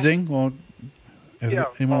 Yeah, Dr. Ding, or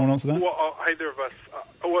anyone want to answer that? Well, either of us.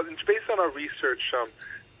 Well, based on our research,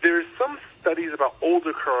 there's some studies about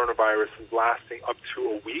older coronaviruses lasting up to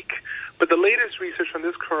a week, but the latest research on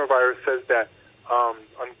this coronavirus says that on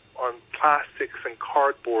plastics and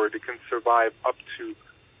cardboard, it can survive up to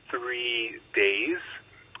 3 days.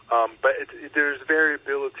 But there's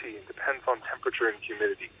variability. It depends on temperature and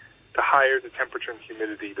humidity. The higher the temperature and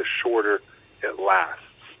humidity, the shorter it lasts.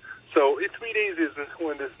 So 3 days is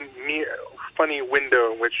in this funny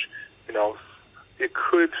window in which, it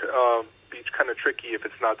could be kind of tricky if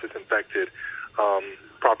it's not disinfected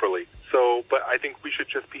properly. So, but I think we should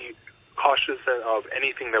just be cautious of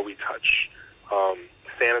anything that we touch.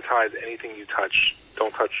 Sanitize anything you touch.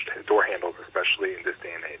 Don't touch door handles, especially in this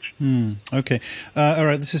day and age. Okay. All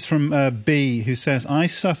right, this is from B, who says, I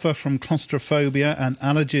suffer from claustrophobia and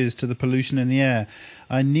allergies to the pollution in the air.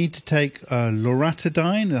 I need to take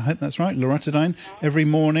loratadine, I hope that's right, loratadine, every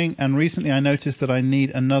morning, and recently I noticed that I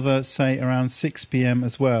need another, say, around 6 p.m.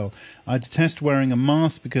 as well. I detest wearing a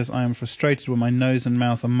mask because I am frustrated when my nose and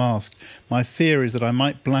mouth are masked. My fear is that I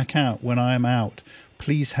might black out when I am out.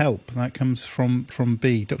 Please help. That comes from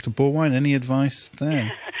B. Dr. Borwine, any advice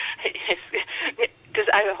there?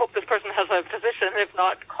 I hope this person has a physician. If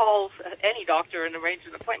not, calls any doctor and arrange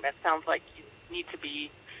an appointment. Sounds like you need to be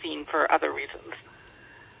seen for other reasons.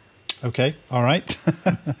 Okay. All right.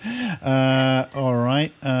 All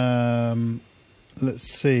right. Let's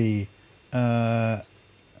see. Okay.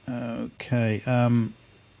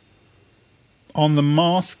 On the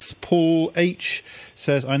masks, Paul H.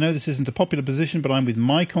 says, I know this isn't a popular position, but I'm with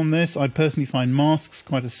Mike on this. I personally find masks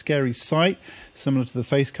quite a scary sight, similar to the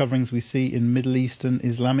face coverings we see in Middle Eastern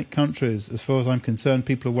Islamic countries. As far as I'm concerned,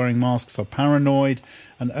 people who are wearing masks are paranoid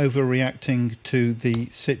and overreacting to the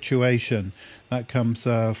situation. That comes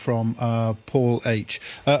from Paul H.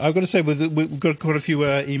 I've got to say, we've got quite a few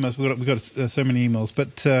emails. We've got so many emails,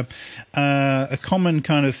 but a common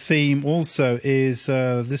kind of theme also is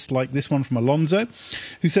this one from Alonzo,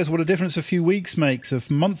 who says, what a difference a few weeks makes. A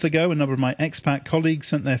month ago, a number of my expat colleagues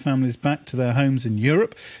sent their families back to their homes in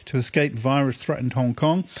Europe to escape virus-threatened Hong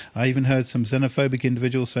Kong. I even heard some xenophobic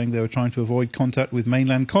individuals saying they were trying to avoid contact with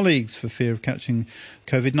mainland colleagues for fear of catching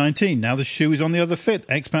COVID-19. Now the shoe is on the other foot.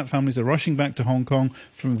 Expat families are rushing back to Hong Kong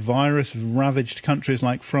from virus-ravaged countries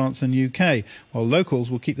like France and UK, while locals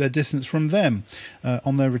will keep their distance from them.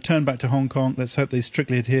 On their return back to Hong Kong, let's hope they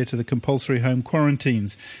strictly adhere to the compulsory home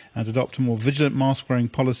quarantines and adopt a more vigilant mask-wearing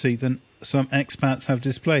policy than some expats have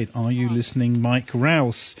displayed. Are you listening, Mike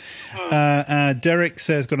Rouse? Derek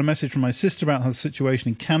says, got a message from my sister about her situation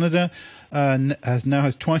in Canada.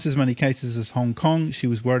 Has twice as many cases as Hong Kong. She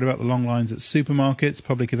was worried about the long lines at supermarkets,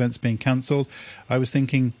 public events being cancelled. I was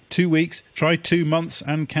thinking 2 weeks, try 2 months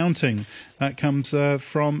and counting. That comes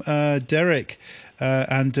from Derek.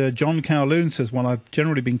 And John Kowloon says, while I've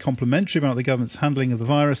generally been complimentary about the government's handling of the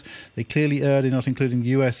virus, they clearly erred in not including the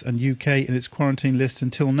US and UK in its quarantine list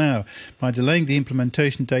until now. By delaying the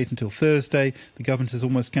implementation date until Thursday, the government has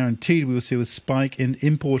almost guaranteed we will see a spike in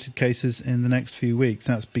imported cases in the next few weeks.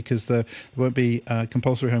 That's because there won't be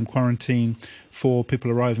compulsory home quarantine for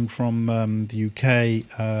people arriving from the UK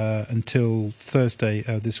until Thursday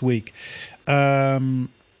this week.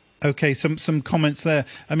 Okay, some comments there.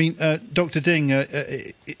 I mean, Dr. Ding,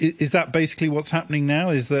 is that basically what's happening now?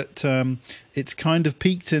 Is that it's kind of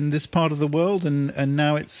peaked in this part of the world, and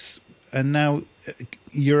now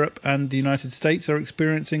Europe and the United States are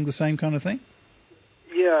experiencing the same kind of thing?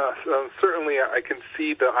 Yeah, certainly I can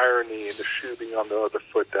see the irony in the shoe being on the other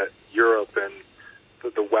foot, that Europe and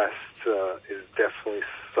the West is definitely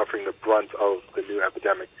suffering the brunt of the new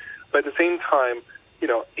epidemic. But at the same time,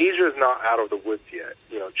 Asia is not out of the woods yet.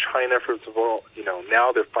 China, first of all,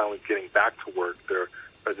 now they're finally getting back to work. Their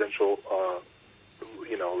residential,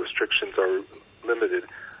 restrictions are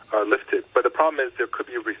lifted. But the problem is there could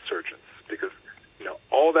be a resurgence because,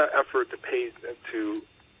 all that effort to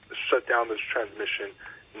shut down this transmission,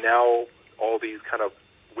 now all these kind of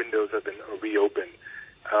windows have been reopened.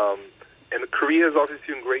 And Korea is obviously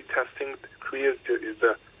doing great testing. Korea is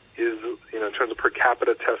in terms of per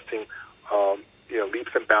capita testing,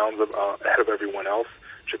 leaps and bounds ahead of everyone else.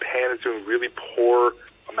 Japan is doing really poor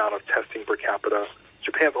amount of testing per capita.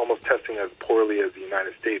 Japan's almost testing as poorly as the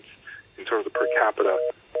United States in terms of per capita.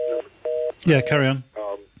 Yeah, carry on.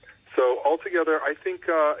 So altogether, I think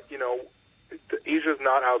Asia is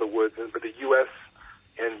not out of the woods, but the U.S.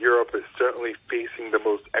 and Europe is certainly facing the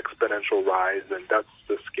most exponential rise, and that's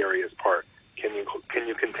the scariest part. Can you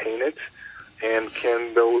contain it, and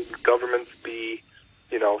can those governments be,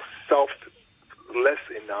 selfless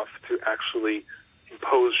enough to actually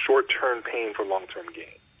impose short-term pain for long-term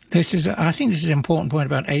gain? I think this is an important point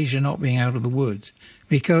about Asia not being out of the woods,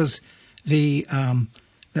 because the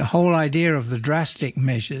whole idea of the drastic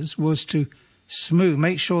measures was to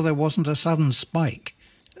make sure there wasn't a sudden spike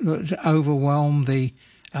to overwhelm the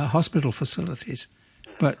hospital facilities.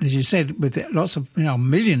 But as you said, with lots of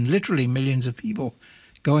literally millions of people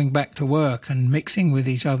going back to work and mixing with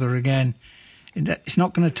each other again, it's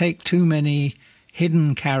not going to take too many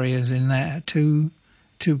hidden carriers in there to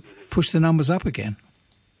push the numbers up again.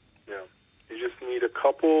 Yeah, you just need a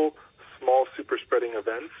couple small super spreading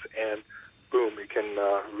events, and boom, it can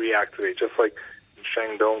reactivate. Just like in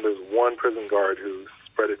Shandong, there's one prison guard who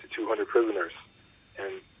spread it to 200 prisoners,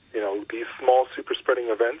 and these small super spreading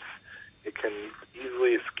events, it can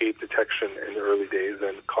easily escape detection in the early days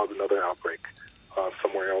and cause another outbreak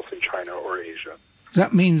somewhere else in China or Asia. Does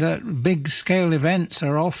that mean that big-scale events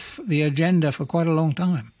are off the agenda for quite a long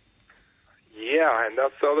time? Yeah, and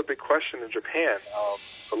that's the other big question in Japan.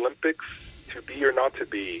 Olympics, to be or not to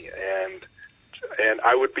be, and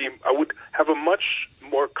I would have a much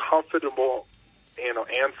more comfortable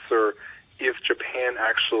answer if Japan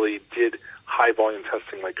actually did high-volume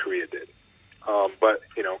testing like Korea did. But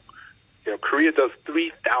Korea does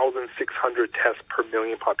 3,600 tests per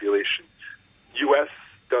million population. U.S.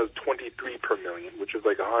 does 23 per million, which is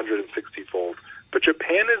like 160-fold. But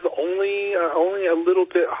Japan is only a little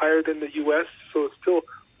bit higher than the U.S., so it's still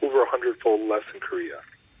over 100-fold less than Korea.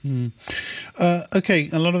 Okay,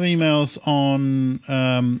 a lot of emails on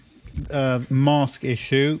mask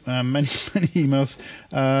issue. Many emails.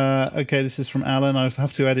 Okay, this is from Alan. I'll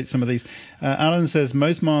have to edit some of these. Alan says,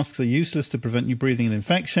 most masks are useless to prevent you breathing an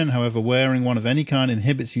infection. However, wearing one of any kind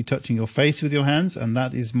inhibits you touching your face with your hands, and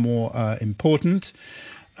that is more important.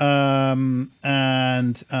 And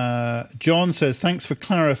John says, thanks for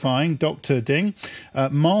clarifying, Dr. Ding.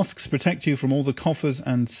 Masks protect you from all the coughers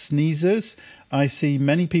and sneezers. I see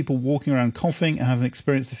many people walking around coughing. I have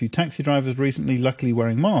experienced a few taxi drivers recently, luckily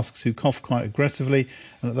wearing masks, who cough quite aggressively.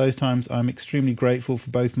 And at those times, I'm extremely grateful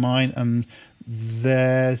for both mine and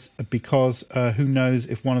theirs, because who knows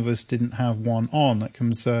if one of us didn't have one on. That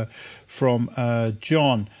comes from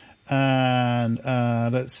John. And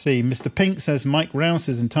let's see, Mr. Pink says Mike Rouse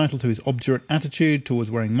is entitled to his obdurate attitude towards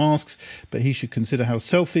wearing masks, but he should consider how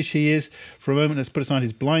selfish he is. For a moment, let's put aside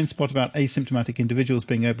his blind spot about asymptomatic individuals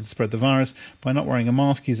being able to spread the virus. By not wearing a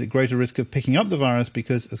mask, he's at greater risk of picking up the virus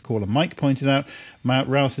because, as caller Mike pointed out,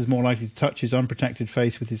 Rouse is more likely to touch his unprotected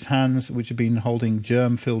face with his hands, which have been holding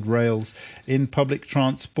germ-filled rails in public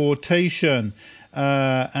transportation.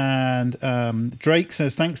 And Drake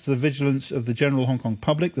says, thanks to the vigilance of the general Hong Kong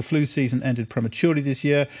public, the flu season ended prematurely this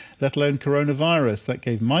year, let alone coronavirus. That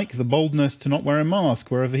gave Mike the boldness to not wear a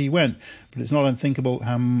mask wherever he went. But it's not unthinkable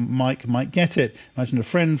how Mike might get it. Imagine a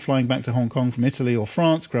friend flying back to Hong Kong from Italy or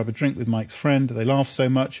France, grab a drink with Mike's friend. They laughed so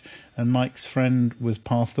much, and Mike's friend was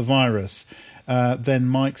past the virus. Then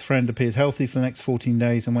Mike's friend appeared healthy for the next 14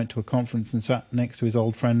 days and went to a conference and sat next to his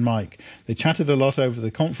old friend Mike. They chatted a lot over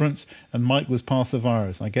the conference, and Mike was past the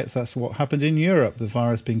virus. I guess that's what happened in Europe, the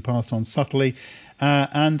virus being passed on subtly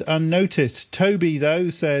and unnoticed. Toby,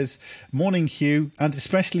 though, says, morning, Hugh, and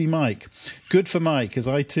especially Mike. Good for Mike, as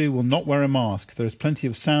I too will not wear a mask. There is plenty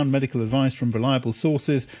of sound medical advice from reliable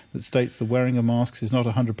sources that states the wearing of masks is not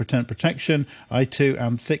 100% protection. I too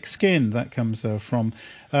am thick-skinned. That comes from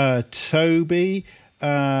Toby.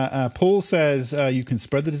 Paul says you can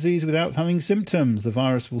spread the disease without having symptoms. The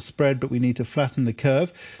virus will spread, but we need to flatten the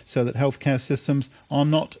curve so that healthcare systems are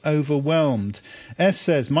not overwhelmed. S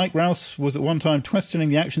says Mike Rouse was at one time questioning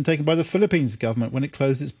the action taken by the Philippines government when it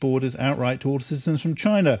closed its borders outright to all citizens from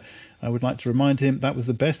China. I would like to remind him that was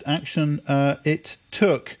the best action it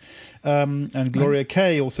took. And Gloria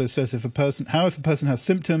K also says if a person has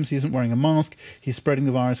symptoms, he isn't wearing a mask, he's spreading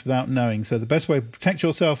the virus without knowing. So the best way to protect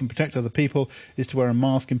yourself and protect other people is to wear a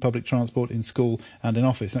mask in public transport, in school and in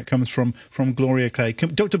office. That comes from Gloria K.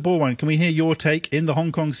 Dr. Borwine, can we hear your take in the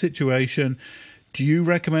Hong Kong situation? Do you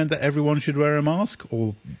recommend that everyone should wear a mask,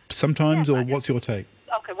 or sometimes, or what's your take?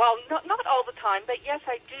 Okay, well, not all the time, but yes,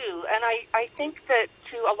 I do. And I think that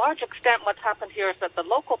to a large extent what's happened here is that the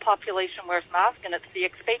local population wears masks and it's the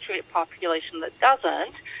expatriate population that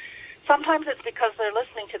doesn't. Sometimes it's because they're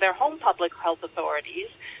listening to their home public health authorities,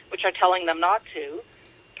 which are telling them not to.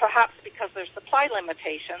 Perhaps because there's supply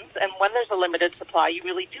limitations, and when there's a limited supply, you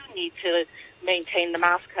really do need to maintain the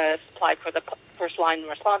mask supply for the first-line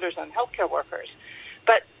responders and healthcare workers.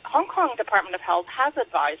 But Hong Kong Department of Health has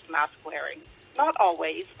advised mask wearing. Not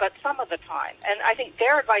always, but some of the time. And I think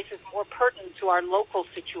their advice is more pertinent to our local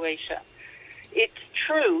situation. It's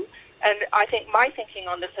true, and I think my thinking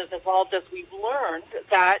on this has evolved as we've learned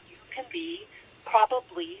that you can be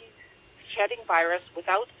probably shedding virus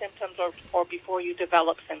without symptoms or before you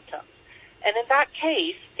develop symptoms. And in that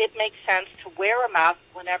case, it makes sense to wear a mask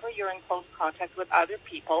whenever you're in close contact with other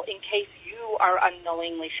people in case you are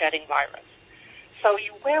unknowingly shedding virus. So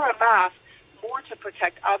you wear a mask more to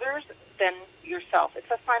protect others than yourself. It's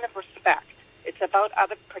a sign of respect. It's about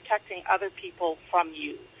protecting other people from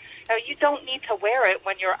you. Now, you don't need to wear it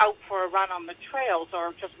when you're out for a run on the trails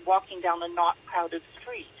or just walking down a not crowded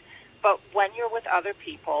street. But when you're with other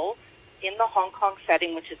people in the Hong Kong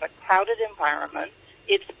setting, which is a crowded environment,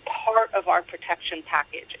 it's part of our protection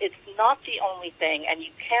package. It's not the only thing, and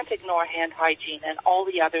you can't ignore hand hygiene and all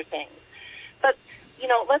the other things. But,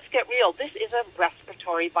 let's get real. This is a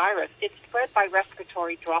respiratory virus. It's spread by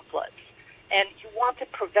respiratory droplets. And you want to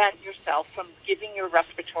prevent yourself from giving your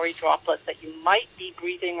respiratory droplets that you might be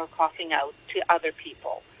breathing or coughing out to other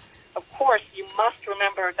people. Of course, you must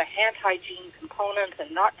remember the hand hygiene components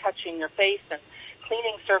and not touching your face and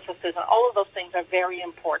cleaning surfaces, and all of those things are very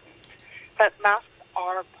important. But masks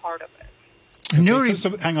are part of it. Okay,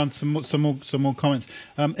 so hang on, some more comments.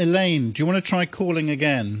 Elaine, do you want to try calling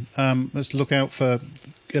again? Let's look out for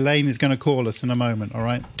Elaine is going to call us in a moment. All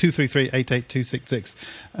right,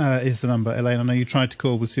 233-88266 is the number. Elaine, I know you tried to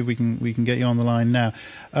call. We'll see if we can get you on the line now.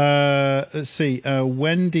 Let's see.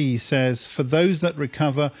 Wendy says, for those that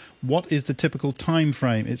recover, what is the typical time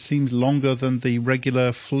frame? It seems longer than the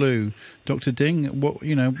regular flu. Dr. Ding,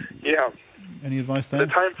 Yeah. Any advice there?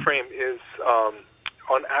 The time frame is,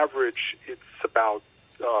 on average, it's about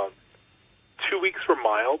 2 weeks for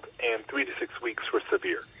mild and 3 to 6 weeks for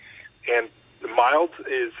severe. And the mild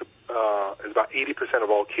is about 80%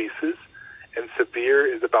 of all cases, and severe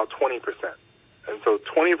is about 20%. And so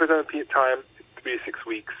 20% of the time, 3 to 6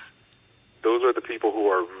 weeks, those are the people who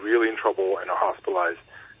are really in trouble and are hospitalized.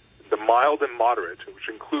 The mild and moderate, which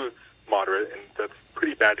includes moderate, and that's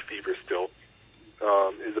pretty bad fever still,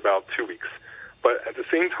 is about 2 weeks. But at the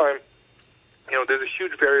same time, there's a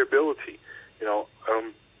huge variability.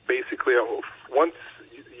 Basically, once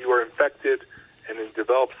you are infected and then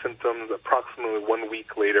develop symptoms, approximately 1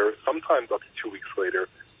 week later, sometimes up to 2 weeks later,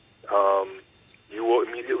 you will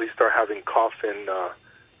immediately start having cough and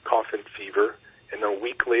fever. And a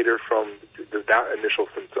week later from that initial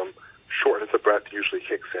symptom, shortness of breath usually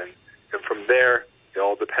kicks in. And from there, it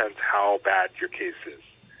all depends how bad your case is.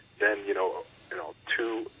 Then,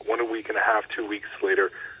 1 week and a half, 2 weeks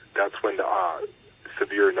later, that's when the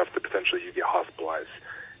severe enough to potentially you get hospitalized.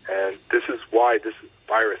 And this is why this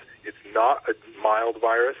virus, it's not a mild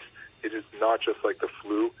virus. It is not just like the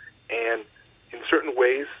flu. And in certain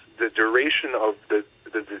ways, the duration of the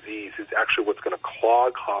disease is actually what's going to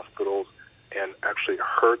clog hospitals and actually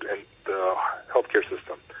hurt the healthcare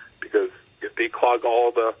system. Because if they clog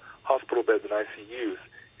all the hospital beds and ICUs,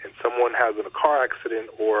 and someone has a car accident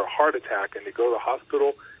or a heart attack and they go to the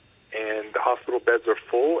hospital and the hospital beds are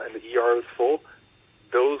full and the ER is full,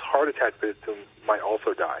 those heart attack victims might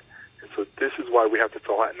also die. And so this is why we have to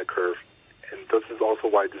flatten the curve. And this is also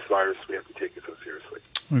why this virus, we have to take it so seriously.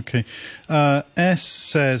 Okay. S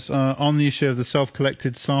says, on the issue of the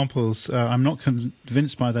self-collected samples, I'm not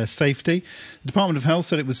convinced by their safety. The Department of Health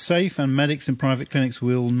said it was safe and medics in private clinics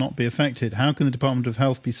will not be affected. How can the Department of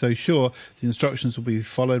Health be so sure the instructions will be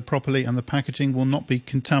followed properly and the packaging will not be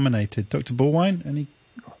contaminated? Dr. Borwine, any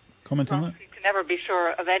comment on that? You can never be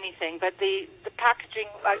sure of anything, but the packaging,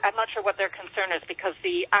 I'm not sure what their concern is, because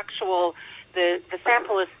the actual... The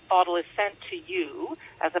sample bottle is sent to you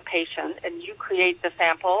as a patient, and you create the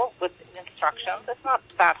sample with instructions. It's not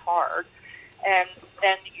that hard. And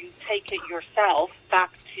then you take it yourself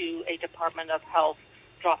back to a Department of Health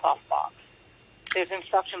drop-off box. There's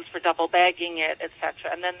instructions for double bagging it,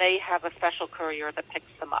 etc. And then they have a special courier that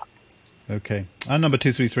picks them up. Okay. Our number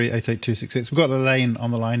 233-88266. We've got Elaine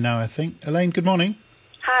on the line now, I think. Elaine, good morning.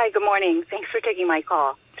 Hi, good morning. Thanks for taking my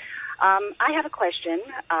call. I have a question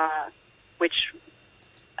which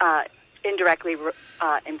indirectly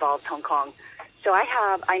involves Hong Kong. So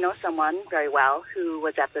I know someone very well who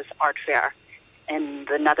was at this art fair in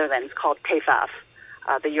the Netherlands called TEFAF,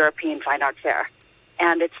 the European Fine Art Fair.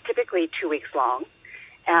 And it's typically 2 weeks long.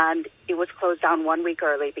 And it was closed down 1 week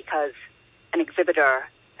early because an exhibitor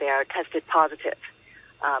there tested positive,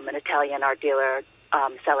 an Italian art dealer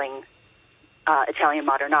selling Italian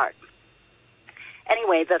modern art.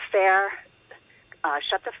 Anyway, the fair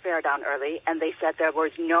shut the fair down early, and they said there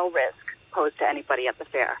was no risk posed to anybody at the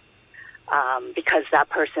fair because that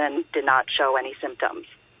person did not show any symptoms.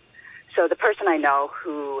 So the person I know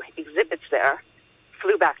who exhibits there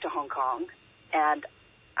flew back to Hong Kong, and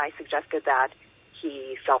I suggested that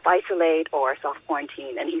he self-isolate or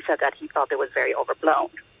self-quarantine, and he said that he felt it was very overblown.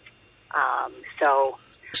 So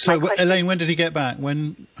Elaine, when did he get back?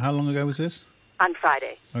 How long ago was this? On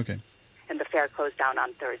Friday. Okay. And the fair closed down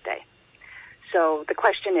on Thursday. So the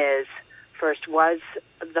question is, first, was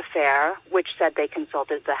the fair, which said they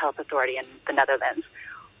consulted the health authority in the Netherlands,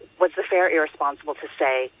 was the fair irresponsible to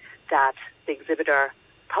say that the exhibitor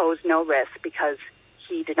posed no risk because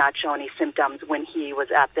he did not show any symptoms when he was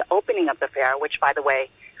at the opening of the fair, which, by the way,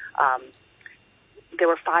 there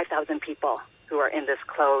were 5,000 people who are in this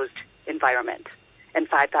closed environment and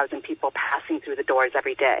 5,000 people passing through the doors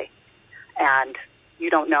every day. And you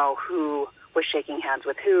don't know who was shaking hands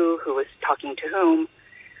with who was talking to whom.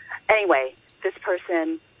 Anyway, this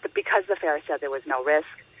person, because the fair said there was no risk,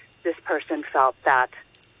 this person felt that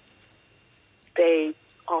they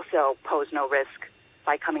also posed no risk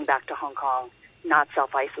by coming back to Hong Kong, not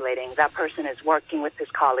self-isolating. That person is working with his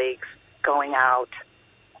colleagues, going out,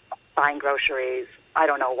 buying groceries, I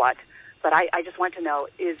don't know what. But I just want to know,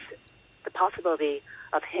 is the possibility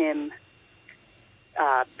of him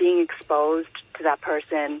being exposed to that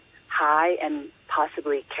person high and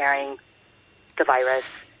possibly carrying the virus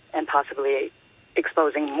and possibly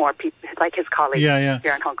exposing more people, like his colleagues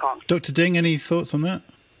here in Hong Kong? Dr. Ding, any thoughts on that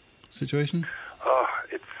situation?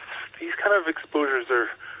 These kind of exposures are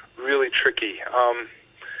really tricky.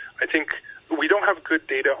 I think we don't have good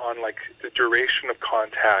data on like the duration of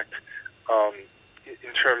contact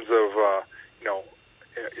in terms of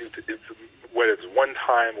whether it's one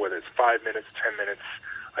time, whether it's 5 minutes, 10 minutes.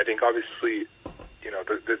 I think obviously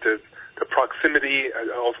the proximity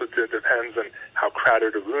also depends on how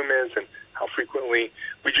crowded a room is and how frequently.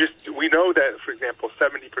 We know that, for example,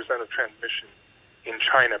 70% of transmission in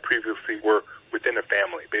China previously were within a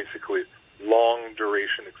family, basically long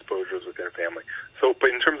duration exposures within a family. So,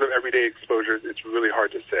 but in terms of everyday exposures, it's really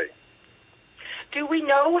hard to say. Do we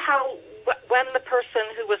know when the person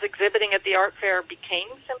who was exhibiting at the art fair became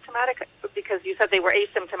symptomatic? Because you said they were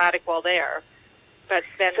asymptomatic while there, but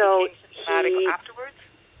then became symptomatic afterwards?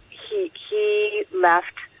 He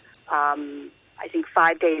left, I think,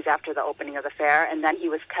 5 days after the opening of the fair, and then he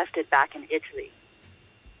was tested back in Italy.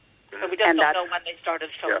 So we just don't know when they started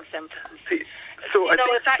showing symptoms. So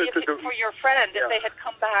for your friend, if they had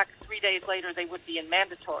come back 3 days later, they would be in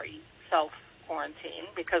mandatory self-quarantine,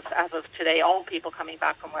 because as of today, all people coming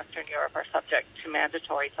back from Western Europe are subject to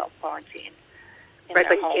mandatory self-quarantine. Right,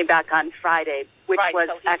 but he came back on Friday, which was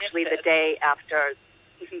actually the day after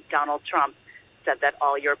Donald Trump said that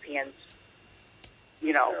all Europeans,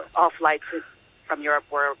 all flights from Europe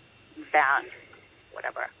were banned,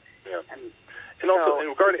 whatever. Yeah. And also,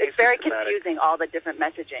 it's very confusing, all the different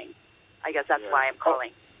messaging. I guess that's why I'm calling.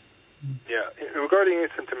 Yeah, regarding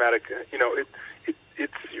asymptomatic,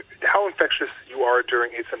 it's how infectious you are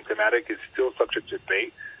during asymptomatic is still subject to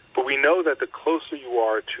debate. But we know that the closer you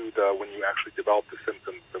are to when you actually develop the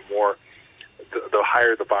symptoms, the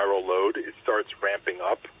higher the viral load. It starts ramping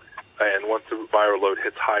up, and once the viral load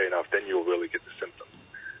hits high enough, then you'll really get the symptoms.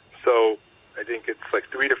 So I think it's like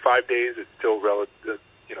 3 to 5 days. It's still relative,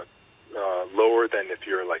 lower than if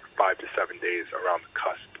you're like 5 to 7 days around the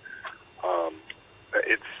cusp.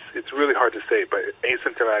 It's really hard to say, but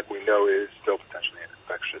asymptomatic we know is still potentially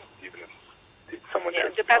infectious, even if someone. Yeah,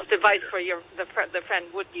 the best advice for the friend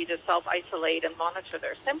would be to self-isolate and monitor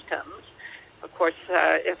their symptoms. Of course,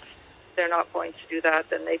 if they're not going to do that,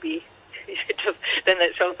 then maybe then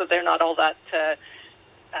it shows that they're not all that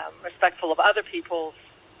respectful of other people's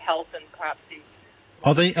health, and perhaps you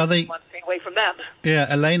Are they want to stay away from them.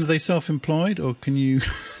 Yeah, Elaine, are they self-employed, or can you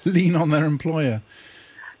lean on their employer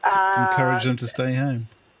to encourage them to stay home?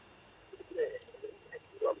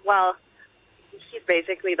 Well, he's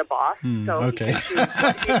basically the boss, so okay. he can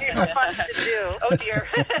choose what to do. Oh dear.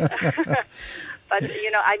 But,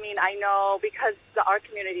 I know because our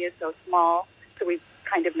community is so small, so we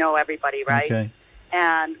kind of know everybody, right? Okay.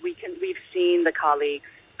 And we've seen the colleagues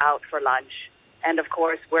out for lunch. And, of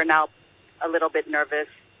course, we're now a little bit nervous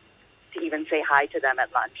to even say hi to them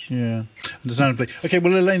at lunch. Yeah, understandably. Okay,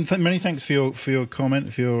 well, Elaine, many thanks for your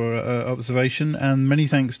comment, for your observation, and many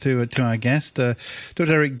thanks to our guest,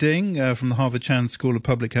 Dr. Eric Ding from the Harvard Chan School of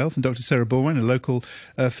Public Health, and Dr. Sarah Borwein, a local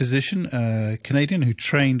physician, Canadian, who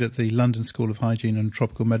trained at the London School of Hygiene and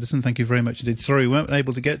Tropical Medicine. Thank you very much indeed. Sorry, we weren't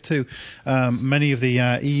able to get to many of the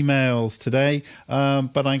emails today,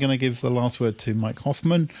 but I'm going to give the last word to Mike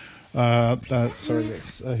Hoffman.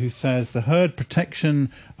 Who says the herd protection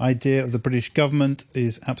idea of the British government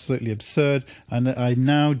is absolutely absurd, and I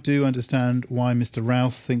now do understand why Mr.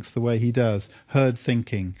 Rouse thinks the way he does. Herd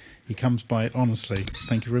thinking. He comes by it honestly.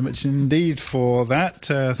 Thank you very much indeed for that.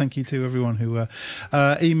 Thank you to everyone who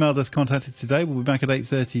emailed us, contacted today. We'll be back at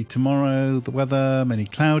 8:30 tomorrow. The weather, mainly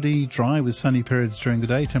cloudy, dry with sunny periods during the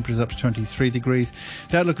day. Temperatures up to 23 degrees.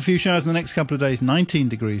 The outlook, a few showers in the next couple of days, 19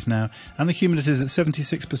 degrees now. And the humidity is at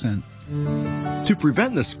 76%. To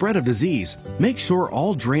prevent the spread of disease, make sure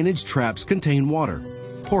all drainage traps contain water.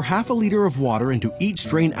 Pour half a liter of water into each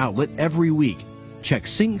drain outlet every week. Check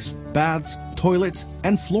sinks, baths, toilets,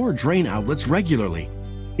 and floor drain outlets regularly.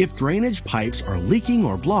 If drainage pipes are leaking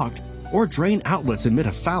or blocked, or drain outlets emit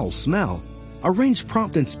a foul smell, arrange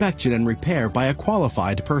prompt inspection and repair by a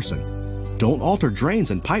qualified person. Don't alter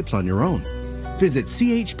drains and pipes on your own. Visit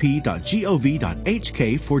chp.gov.hk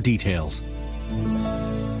for details.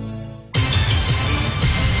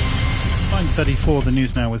 9:34, the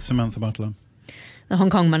news now with Samantha Butler. The Hong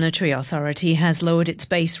Kong Monetary Authority has lowered its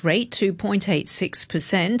base rate to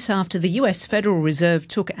 0.86% after the US Federal Reserve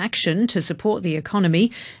took action to support the economy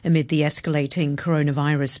amid the escalating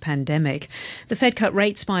coronavirus pandemic. The Fed cut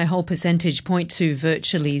rates by a whole percentage point to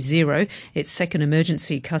virtually zero, its second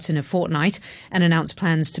emergency cut in a fortnight, and announced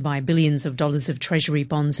plans to buy billions of dollars of Treasury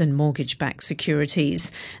bonds and mortgage-backed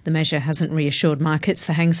securities. The measure hasn't reassured markets.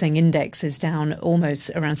 The Hang Seng Index is down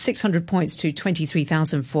almost around 600 points to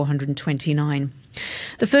 23,429.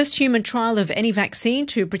 The first human trial of any vaccine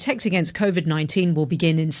to protect against Covid-19 will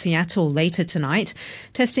begin in Seattle later tonight.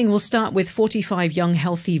 Testing will start with 45 young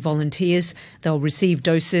healthy volunteers. They'll receive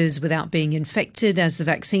doses without being infected, as the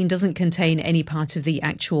vaccine doesn't contain any part of the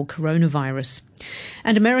actual coronavirus.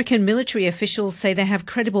 And American military officials say they have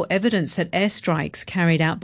credible evidence that airstrikes carried out